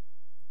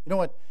 You know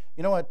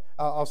what?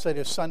 I'll say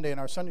this Sunday in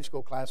our Sunday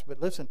school class,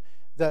 but listen,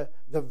 the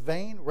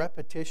vain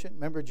repetition,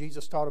 remember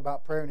Jesus taught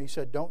about prayer and He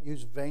said, don't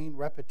use vain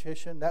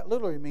repetition. That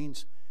literally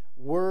means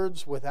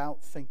words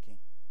without thinking.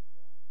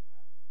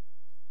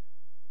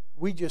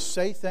 We just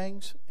say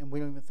things and we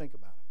don't even think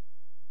about them.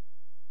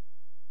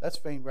 That's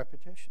vain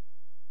repetition.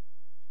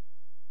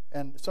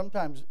 And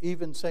sometimes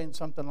even saying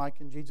something like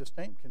in Jesus'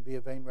 name can be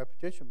a vain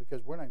repetition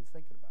because we're not even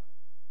thinking about it.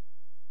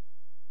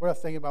 We're not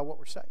thinking about what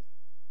we're saying.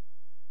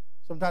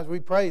 Sometimes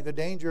we pray. The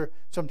danger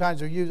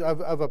sometimes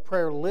of a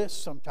prayer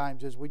list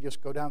sometimes is we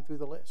just go down through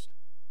the list.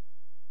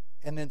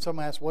 And then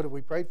someone asks, what have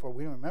we prayed for?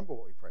 We don't remember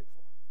what we prayed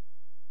for.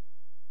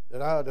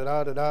 Okay,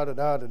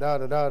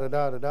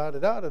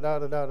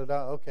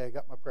 I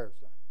got my prayers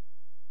done.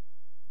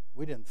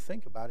 We didn't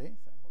think about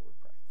anything what we're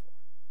praying for.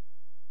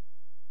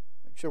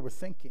 Make sure we're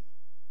thinking.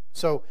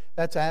 So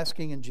that's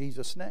asking in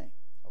Jesus' name.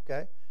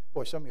 Okay?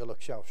 Boy, some of you look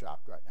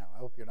shell-shocked right now. I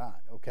hope you're not.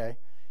 Okay?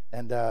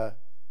 And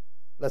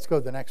let's go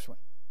to the next one.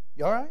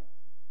 You all right?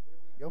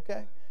 You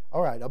okay?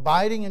 All right.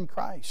 Abiding in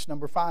Christ.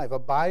 Number 5.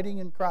 Abiding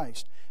in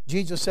Christ.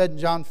 Jesus said in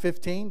John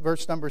 15,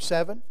 verse number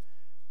 7,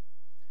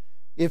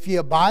 if ye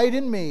abide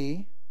in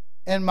me,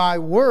 and my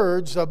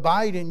words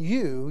abide in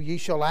you, ye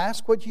shall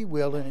ask what ye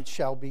will, and it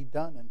shall be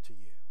done unto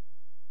you.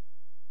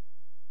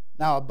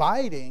 Now,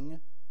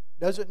 abiding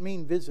doesn't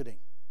mean visiting.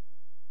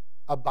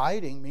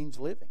 Abiding means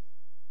living.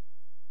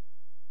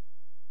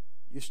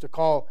 You used to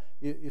call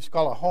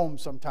a home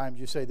sometimes,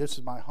 you say, this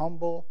is my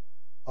humble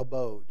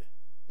abode.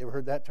 You ever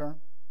heard that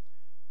term?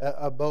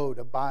 Abode,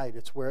 abide,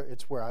 it's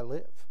where I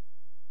live.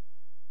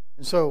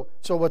 And so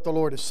what the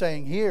Lord is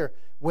saying here,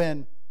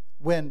 when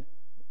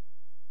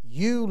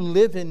you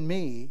live in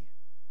me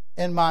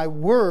and my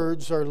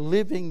words are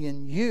living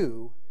in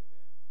you,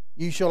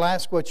 you shall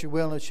ask what you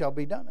will and it shall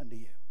be done unto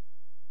you.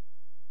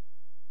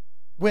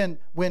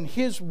 When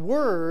His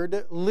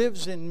word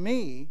lives in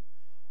me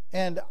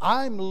and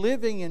I'm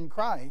living in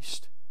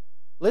Christ,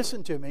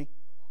 listen to me,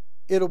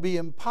 it'll be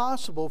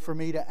impossible for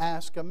me to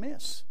ask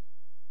amiss.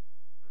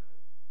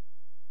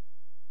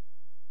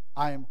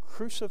 I am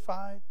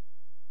crucified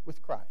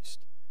with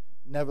Christ.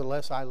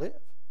 Nevertheless I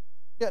live.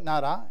 Yet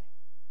not I,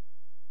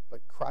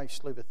 but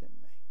Christ liveth in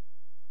me.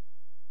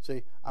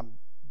 See, I'm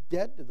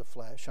dead to the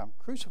flesh. I'm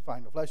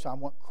crucifying the flesh. I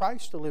want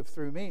Christ to live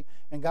through me.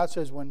 And God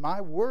says, when my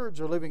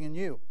words are living in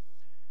you,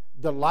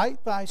 delight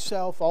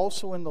thyself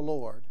also in the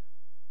Lord,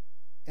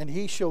 and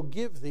He shall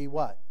give thee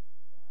what?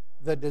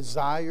 The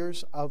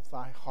desires of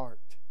thy heart.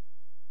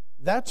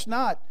 That's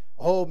not,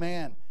 oh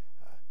man,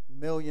 $1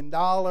 million,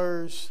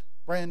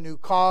 brand new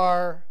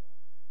car,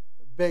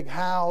 big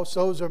house.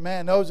 Those are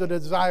the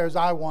desires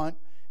I want.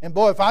 And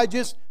boy, if I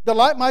just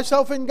delight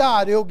myself in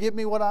God, He'll give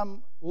me what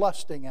I'm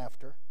lusting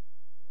after.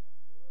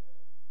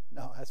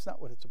 No, that's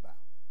not what it's about.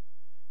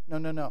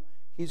 No.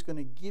 He's going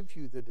to give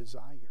you the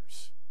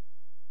desires.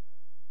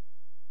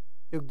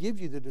 He'll give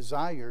you the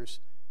desires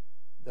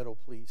that'll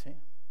please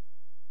Him.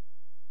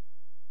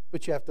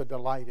 But you have to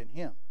delight in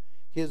Him.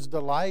 His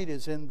delight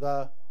is in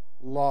the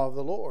law of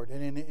the Lord.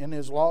 And in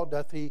His law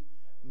doth He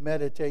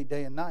meditate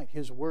day and night.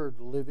 His word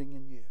living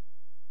in you.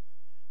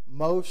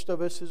 Most of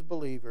us as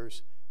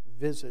believers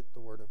visit the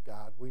Word of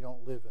God. We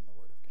don't live in the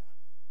Word of God.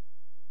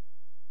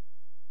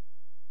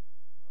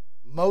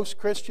 Most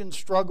Christians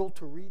struggle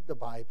to read the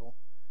Bible,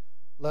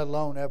 let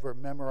alone ever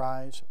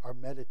memorize or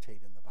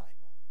meditate in the Bible.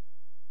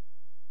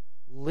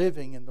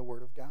 Living in the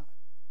Word of God.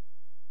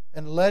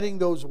 And letting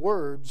those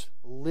words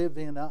live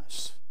in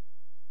us.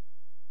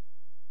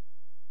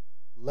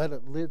 Let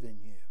it live in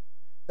you.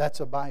 That's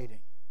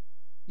abiding.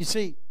 You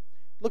see,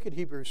 look at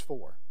Hebrews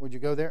 4. Would you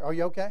go there? Are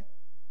you okay?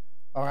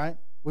 All right.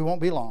 We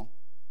won't be long.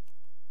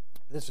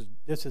 This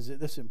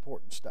is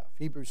important stuff.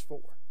 Hebrews 4.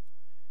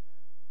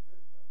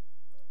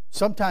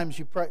 Sometimes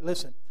you pray.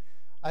 Listen,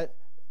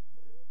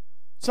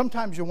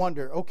 sometimes you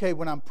wonder, okay,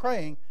 when I'm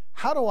praying,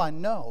 how do I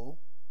know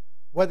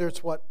whether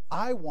it's what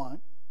I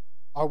want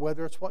or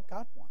whether it's what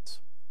God wants?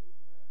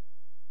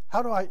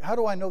 How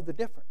do I know the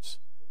difference?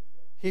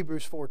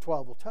 Hebrews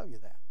 4:12 will tell you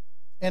that.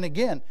 And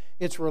again,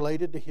 it's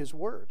related to His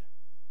Word.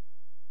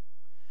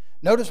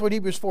 Notice what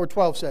Hebrews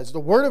 4:12 says. The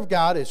Word of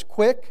God is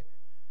quick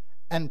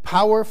and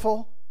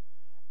powerful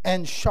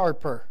and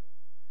sharper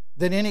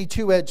than any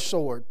two-edged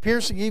sword,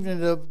 piercing even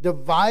to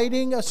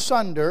dividing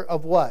asunder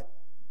of what?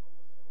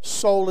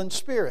 Soul and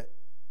spirit.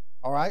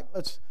 All right?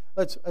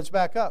 Let's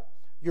back up.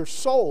 Your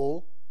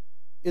soul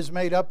is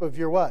made up of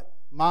your what?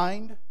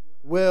 Mind,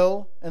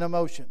 will, and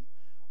emotion.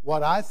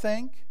 What I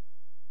think,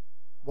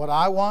 what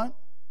I want,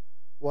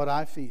 what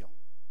I feel.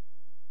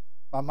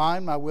 My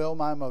mind, my will,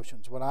 my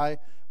emotions. What I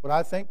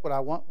think, what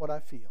I want, what I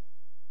feel.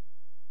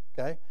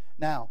 Okay?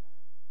 Now,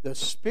 the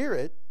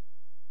Spirit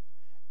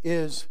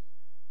is,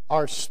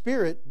 our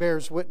spirit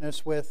bears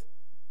witness with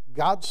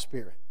God's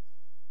Spirit.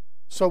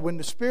 So when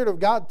the Spirit of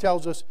God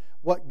tells us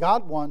what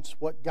God wants,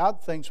 what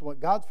God thinks, what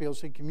God feels,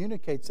 He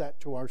communicates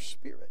that to our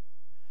spirit.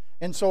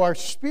 And so our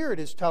spirit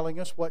is telling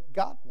us what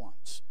God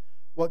wants,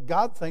 what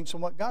God thinks,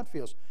 and what God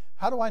feels.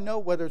 How do I know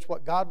whether it's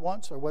what God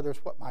wants or whether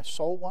it's what my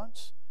soul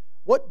wants?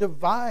 What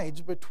divides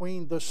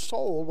between the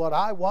soul, what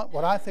I want,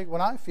 what I think,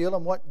 what I feel,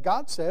 and what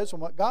God says,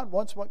 and what God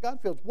wants, and what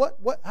God feels?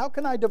 How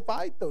can I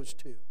divide those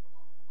two?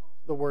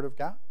 The Word of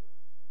God.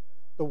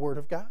 The Word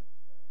of God.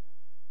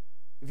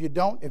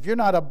 If you're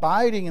not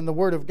abiding in the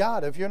Word of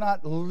God, if you're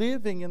not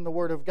living in the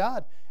Word of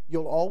God,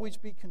 you'll always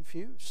be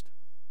confused.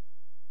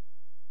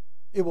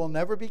 It will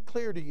never be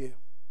clear to you.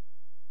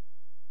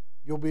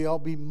 You'll all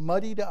be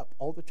muddied up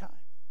all the time.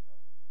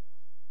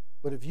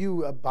 But if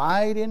you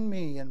abide in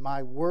me and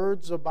my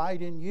words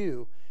abide in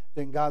you,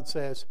 then God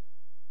says,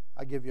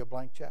 I give you a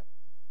blank check.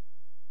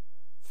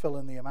 Fill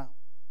in the amount.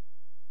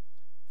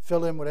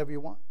 Fill in whatever you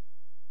want.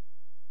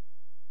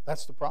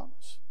 That's the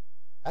promise.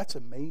 That's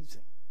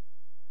amazing.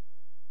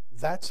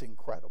 That's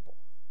incredible.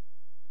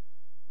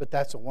 But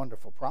that's a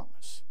wonderful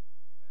promise.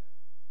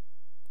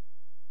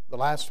 The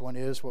last one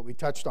is what we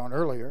touched on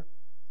earlier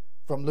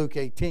from Luke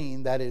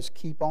 18. That is,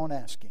 keep on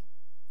asking.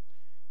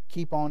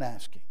 Keep on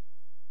asking.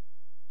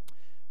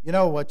 You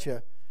know what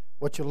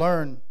you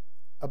learn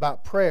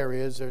about prayer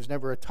is there's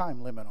never a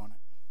time limit on it.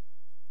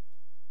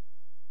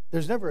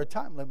 There's never a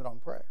time limit on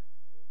prayer.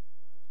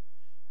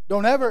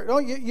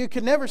 You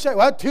can never say,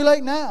 well, too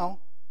late now.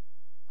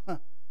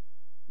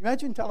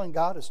 Imagine telling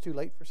God it's too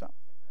late for something.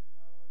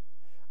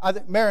 I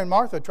think Mary and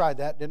Martha tried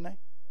that, didn't they?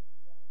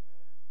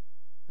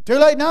 Too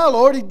late now,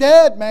 Lord. He's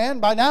dead, man.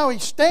 By now he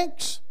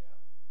stinks.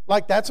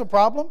 Like that's a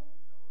problem?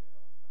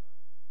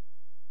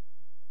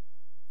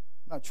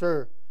 I'm not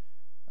sure.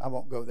 I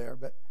won't go there,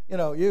 but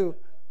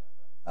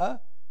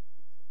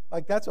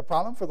like that's a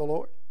problem for the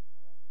Lord.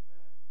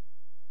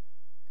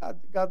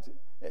 God,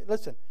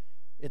 listen,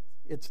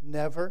 it's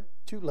never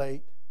too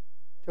late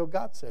till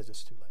God says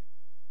it's too late.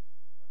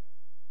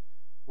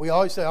 We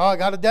always say, oh, I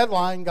got a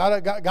deadline.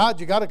 God,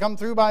 you got to come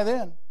through by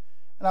then.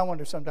 And I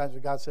wonder sometimes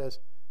when God says,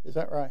 is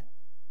that right?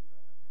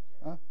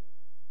 Huh?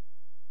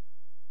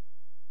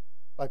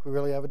 Like we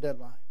really have a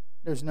deadline.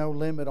 There's no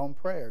limit on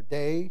prayer.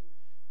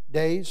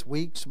 Days,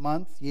 weeks,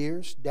 months,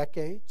 years,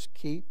 decades,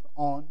 keep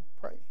on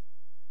praying.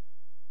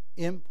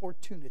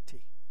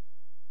 Importunity,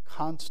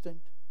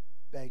 constant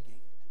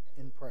begging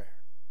in prayer.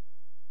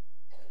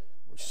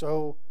 We're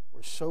so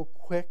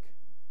quick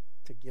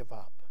to give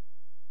up.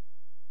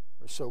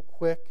 We're so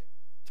quick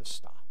to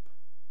stop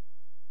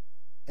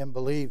and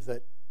believe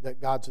that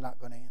God's not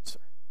going to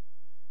answer.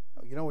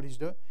 No, you know what He's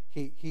doing?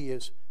 He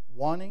is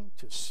wanting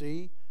to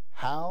see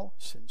how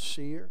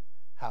sincere,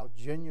 how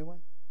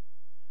genuine.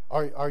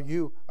 Are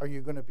you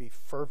going to be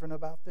fervent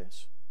about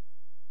this?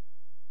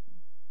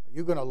 Are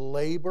you going to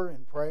labor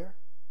in prayer?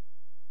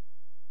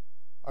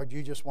 Or do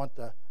you just want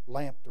the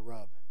lamp to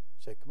rub?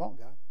 Say, come on,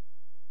 God.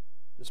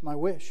 This is my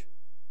wish.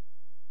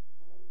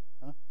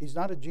 Huh? He's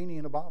not a genie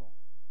in a bottle.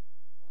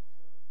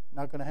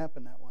 Not going to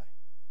happen that way.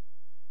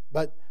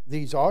 But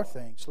these are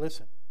things,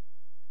 listen,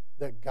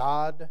 that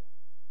God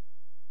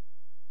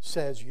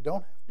says you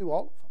don't have to do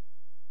all of them.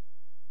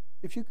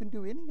 If you can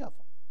do any of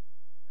them,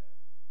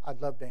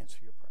 I'd love to answer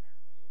your prayer.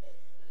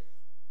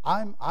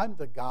 I'm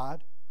the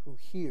God who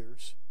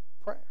hears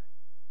prayer.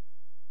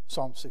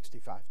 Psalm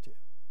 65:2.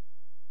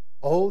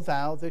 O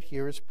thou that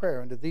hearest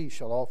prayer, unto thee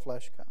shall all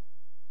flesh come.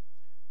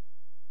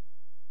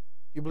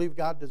 Do you believe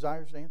God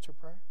desires to answer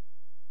prayer?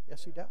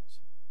 Yes, He does.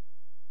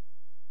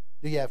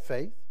 Do you have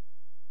faith?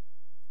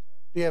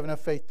 Do you have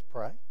enough faith to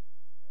pray?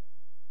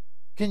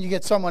 Can you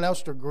get someone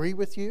else to agree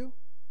with you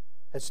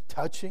as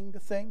touching the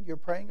thing you're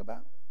praying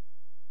about?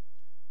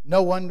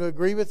 No one to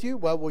agree with you?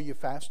 Well, will you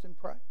fast and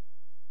pray?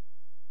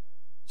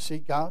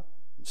 Seek God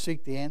and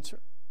seek the answer.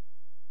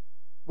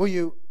 Will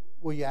you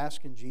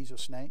ask in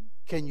Jesus' name?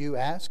 Can you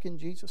ask in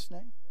Jesus'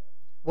 name?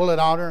 Will it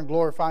honor and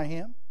glorify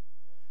Him?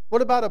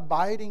 What about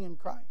abiding in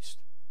Christ?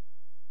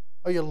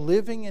 Are you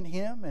living in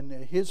Him and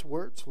His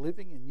words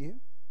living in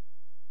you?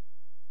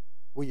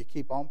 Will you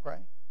keep on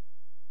praying?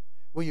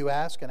 Will you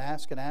ask and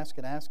ask and ask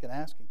and ask and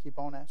ask and keep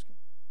on asking?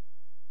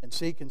 And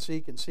seek and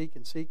seek and seek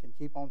and seek and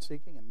keep on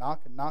seeking and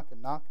knock and knock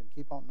and knock and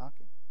keep on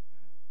knocking?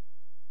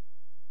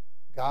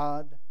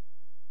 God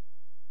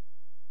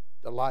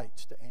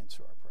delights to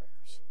answer our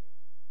prayers.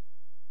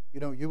 You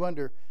know, you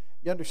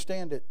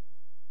understand it.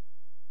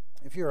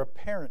 If you're a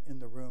parent in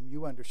the room,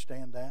 you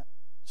understand that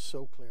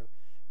so clearly.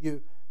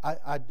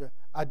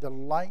 I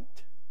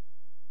delight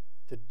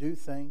to do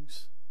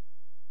things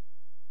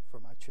for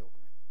my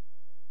children.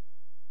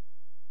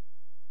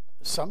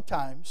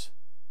 Sometimes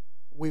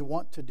we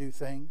want to do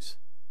things,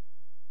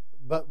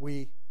 but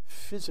we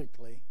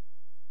physically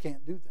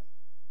can't do them,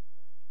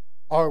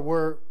 or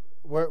we're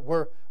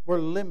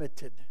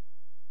limited,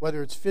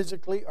 whether it's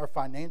physically or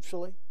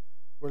financially.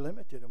 We're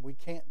limited, and we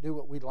can't do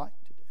what we'd like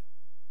to do.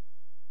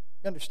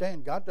 You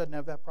understand? God doesn't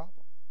have that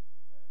problem.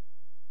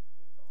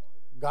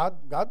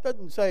 God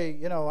doesn't say,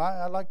 you know,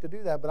 I'd like to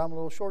do that, but I'm a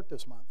little short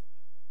this month.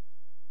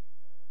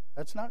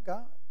 That's not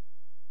God.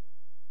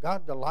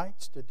 God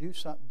delights to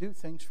do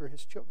things for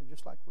His children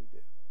just like we do.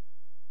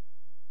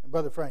 And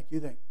Brother Frank,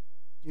 you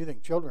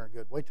think children are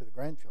good? Wait till the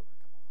grandchildren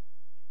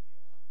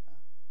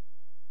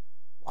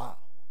come on. Wow.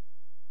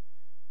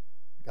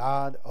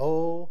 God,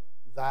 O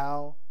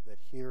Thou that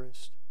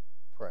hearest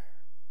prayer.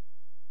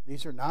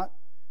 These are not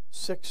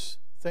 6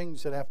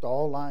 things that have to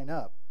all line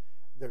up.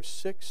 There's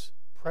 6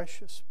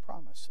 precious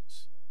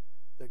promises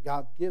that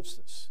God gives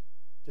us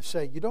to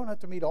say you don't have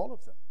to meet all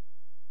of them.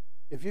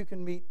 If you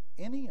can meet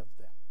any of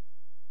them,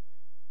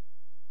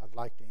 I'd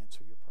like to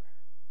answer your prayer.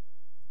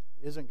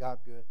 Isn't God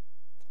good?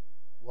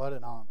 What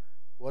an honor.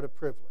 What a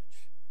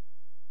privilege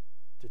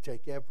to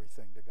take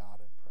everything to God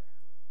in prayer.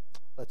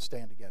 Let's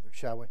stand together,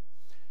 shall we?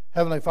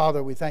 Heavenly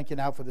Father, we thank you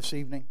now for this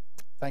evening.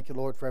 Thank you,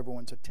 Lord, for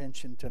everyone's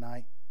attention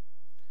tonight.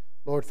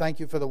 Lord, thank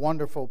you for the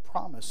wonderful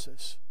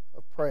promises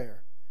of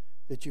prayer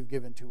that you've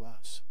given to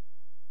us.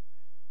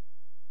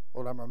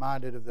 Lord, I'm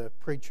reminded of the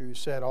preacher who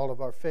said all of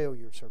our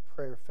failures are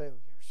prayer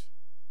failures.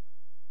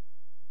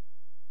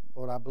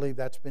 Lord, I believe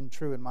that's been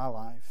true in my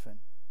life and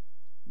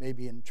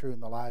maybe true in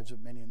the lives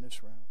of many in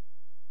this room.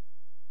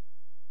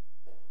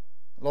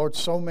 Lord,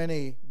 so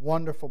many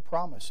wonderful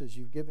promises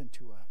you've given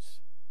to us.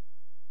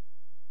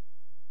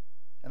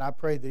 And I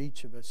pray that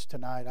each of us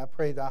tonight, I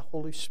pray thy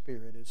Holy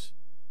Spirit is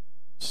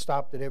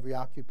stopped at every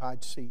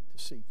occupied seat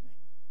this evening.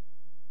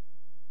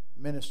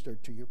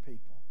 Ministered to your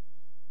people.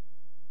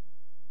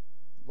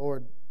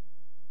 Lord,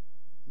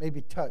 may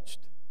be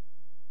touched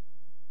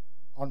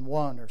on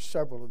one or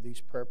several of these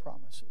prayer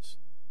promises.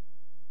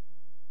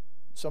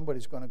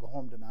 Somebody's going to go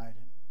home tonight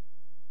and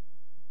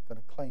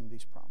going to claim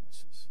these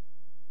promises.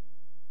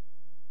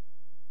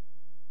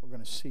 We're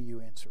going to see you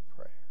answer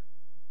prayer.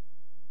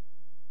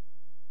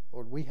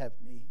 Lord, we have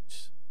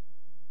needs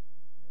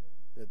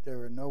that there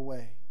are no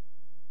way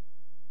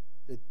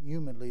that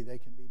humanly they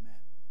can be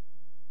met.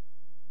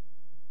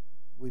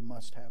 We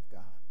must have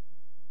God.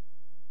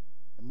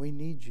 And we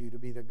need you to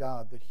be the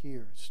God that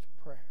hears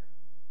prayer.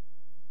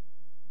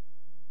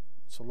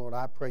 So, Lord,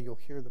 I pray you'll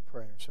hear the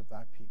prayers of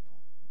thy people.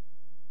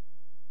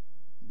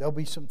 There'll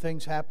be some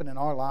things happen in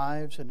our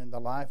lives and in the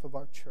life of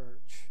our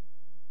church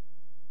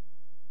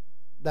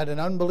that an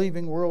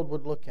unbelieving world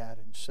would look at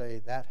and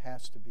say, that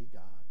has to be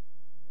God.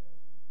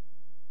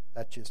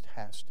 That just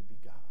has to be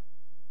God.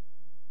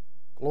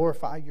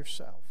 Glorify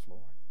yourself,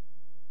 Lord.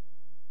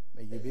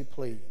 May you be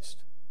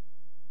pleased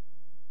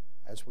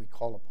as we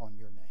call upon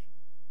your name.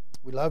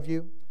 We love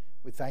you.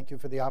 We thank you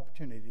for the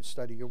opportunity to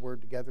study your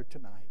word together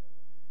tonight.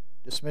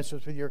 Dismiss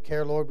us with your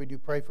care, Lord. We do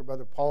pray for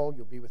Brother Paul.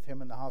 You'll be with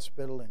him in the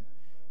hospital and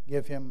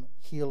give him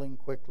healing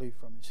quickly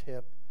from his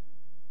hip.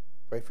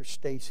 Pray for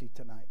Stacy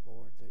tonight,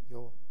 Lord, that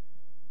you'll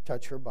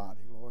touch her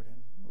body, Lord,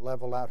 and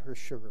level out her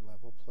sugar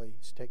level,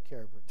 please. Take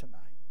care of her tonight.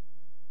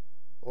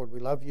 Lord, we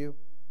love you.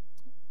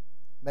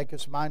 Make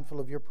us mindful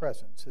of your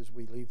presence as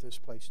we leave this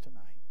place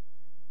tonight.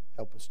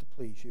 Help us to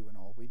please you in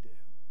all we do.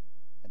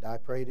 And I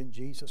pray it in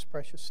Jesus'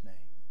 precious name.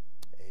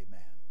 Amen.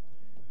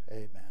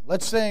 Amen.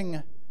 Let's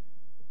sing,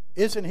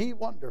 Isn't He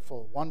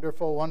Wonderful?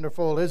 Wonderful,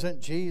 wonderful.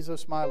 Isn't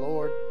Jesus my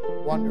Lord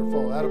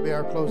wonderful? That'll be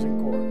our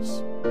closing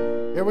chorus.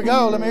 Here we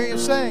go. Let me hear you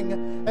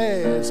sing.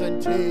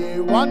 Isn't He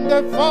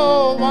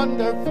wonderful,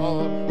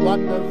 wonderful,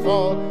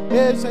 wonderful?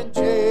 Isn't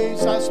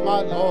Jesus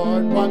my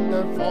Lord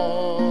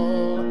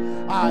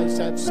wonderful? Eyes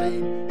have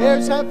seen,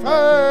 ears have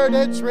heard,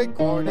 it's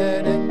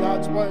recorded in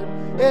God's Word.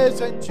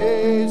 Isn't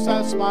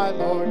Jesus my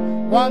Lord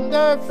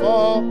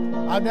wonderful?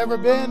 I've never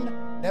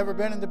been Never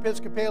been in the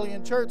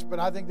Episcopalian church, but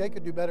I think they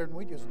could do better than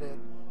we just did.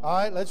 All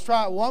right, let's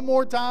try it one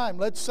more time.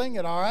 Let's sing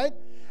it, all right?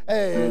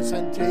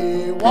 Isn't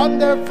he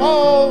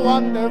wonderful,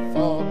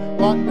 wonderful,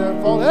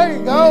 wonderful? There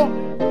you go.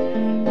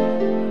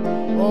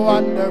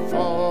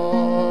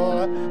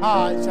 Wonderful.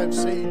 Eyes have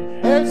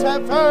seen, ears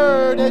have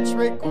heard, it's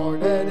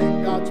recorded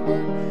in God's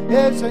word.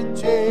 Isn't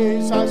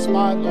Jesus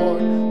my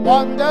Lord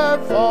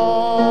wonderful?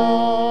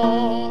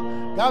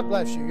 God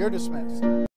bless you. You're dismissed.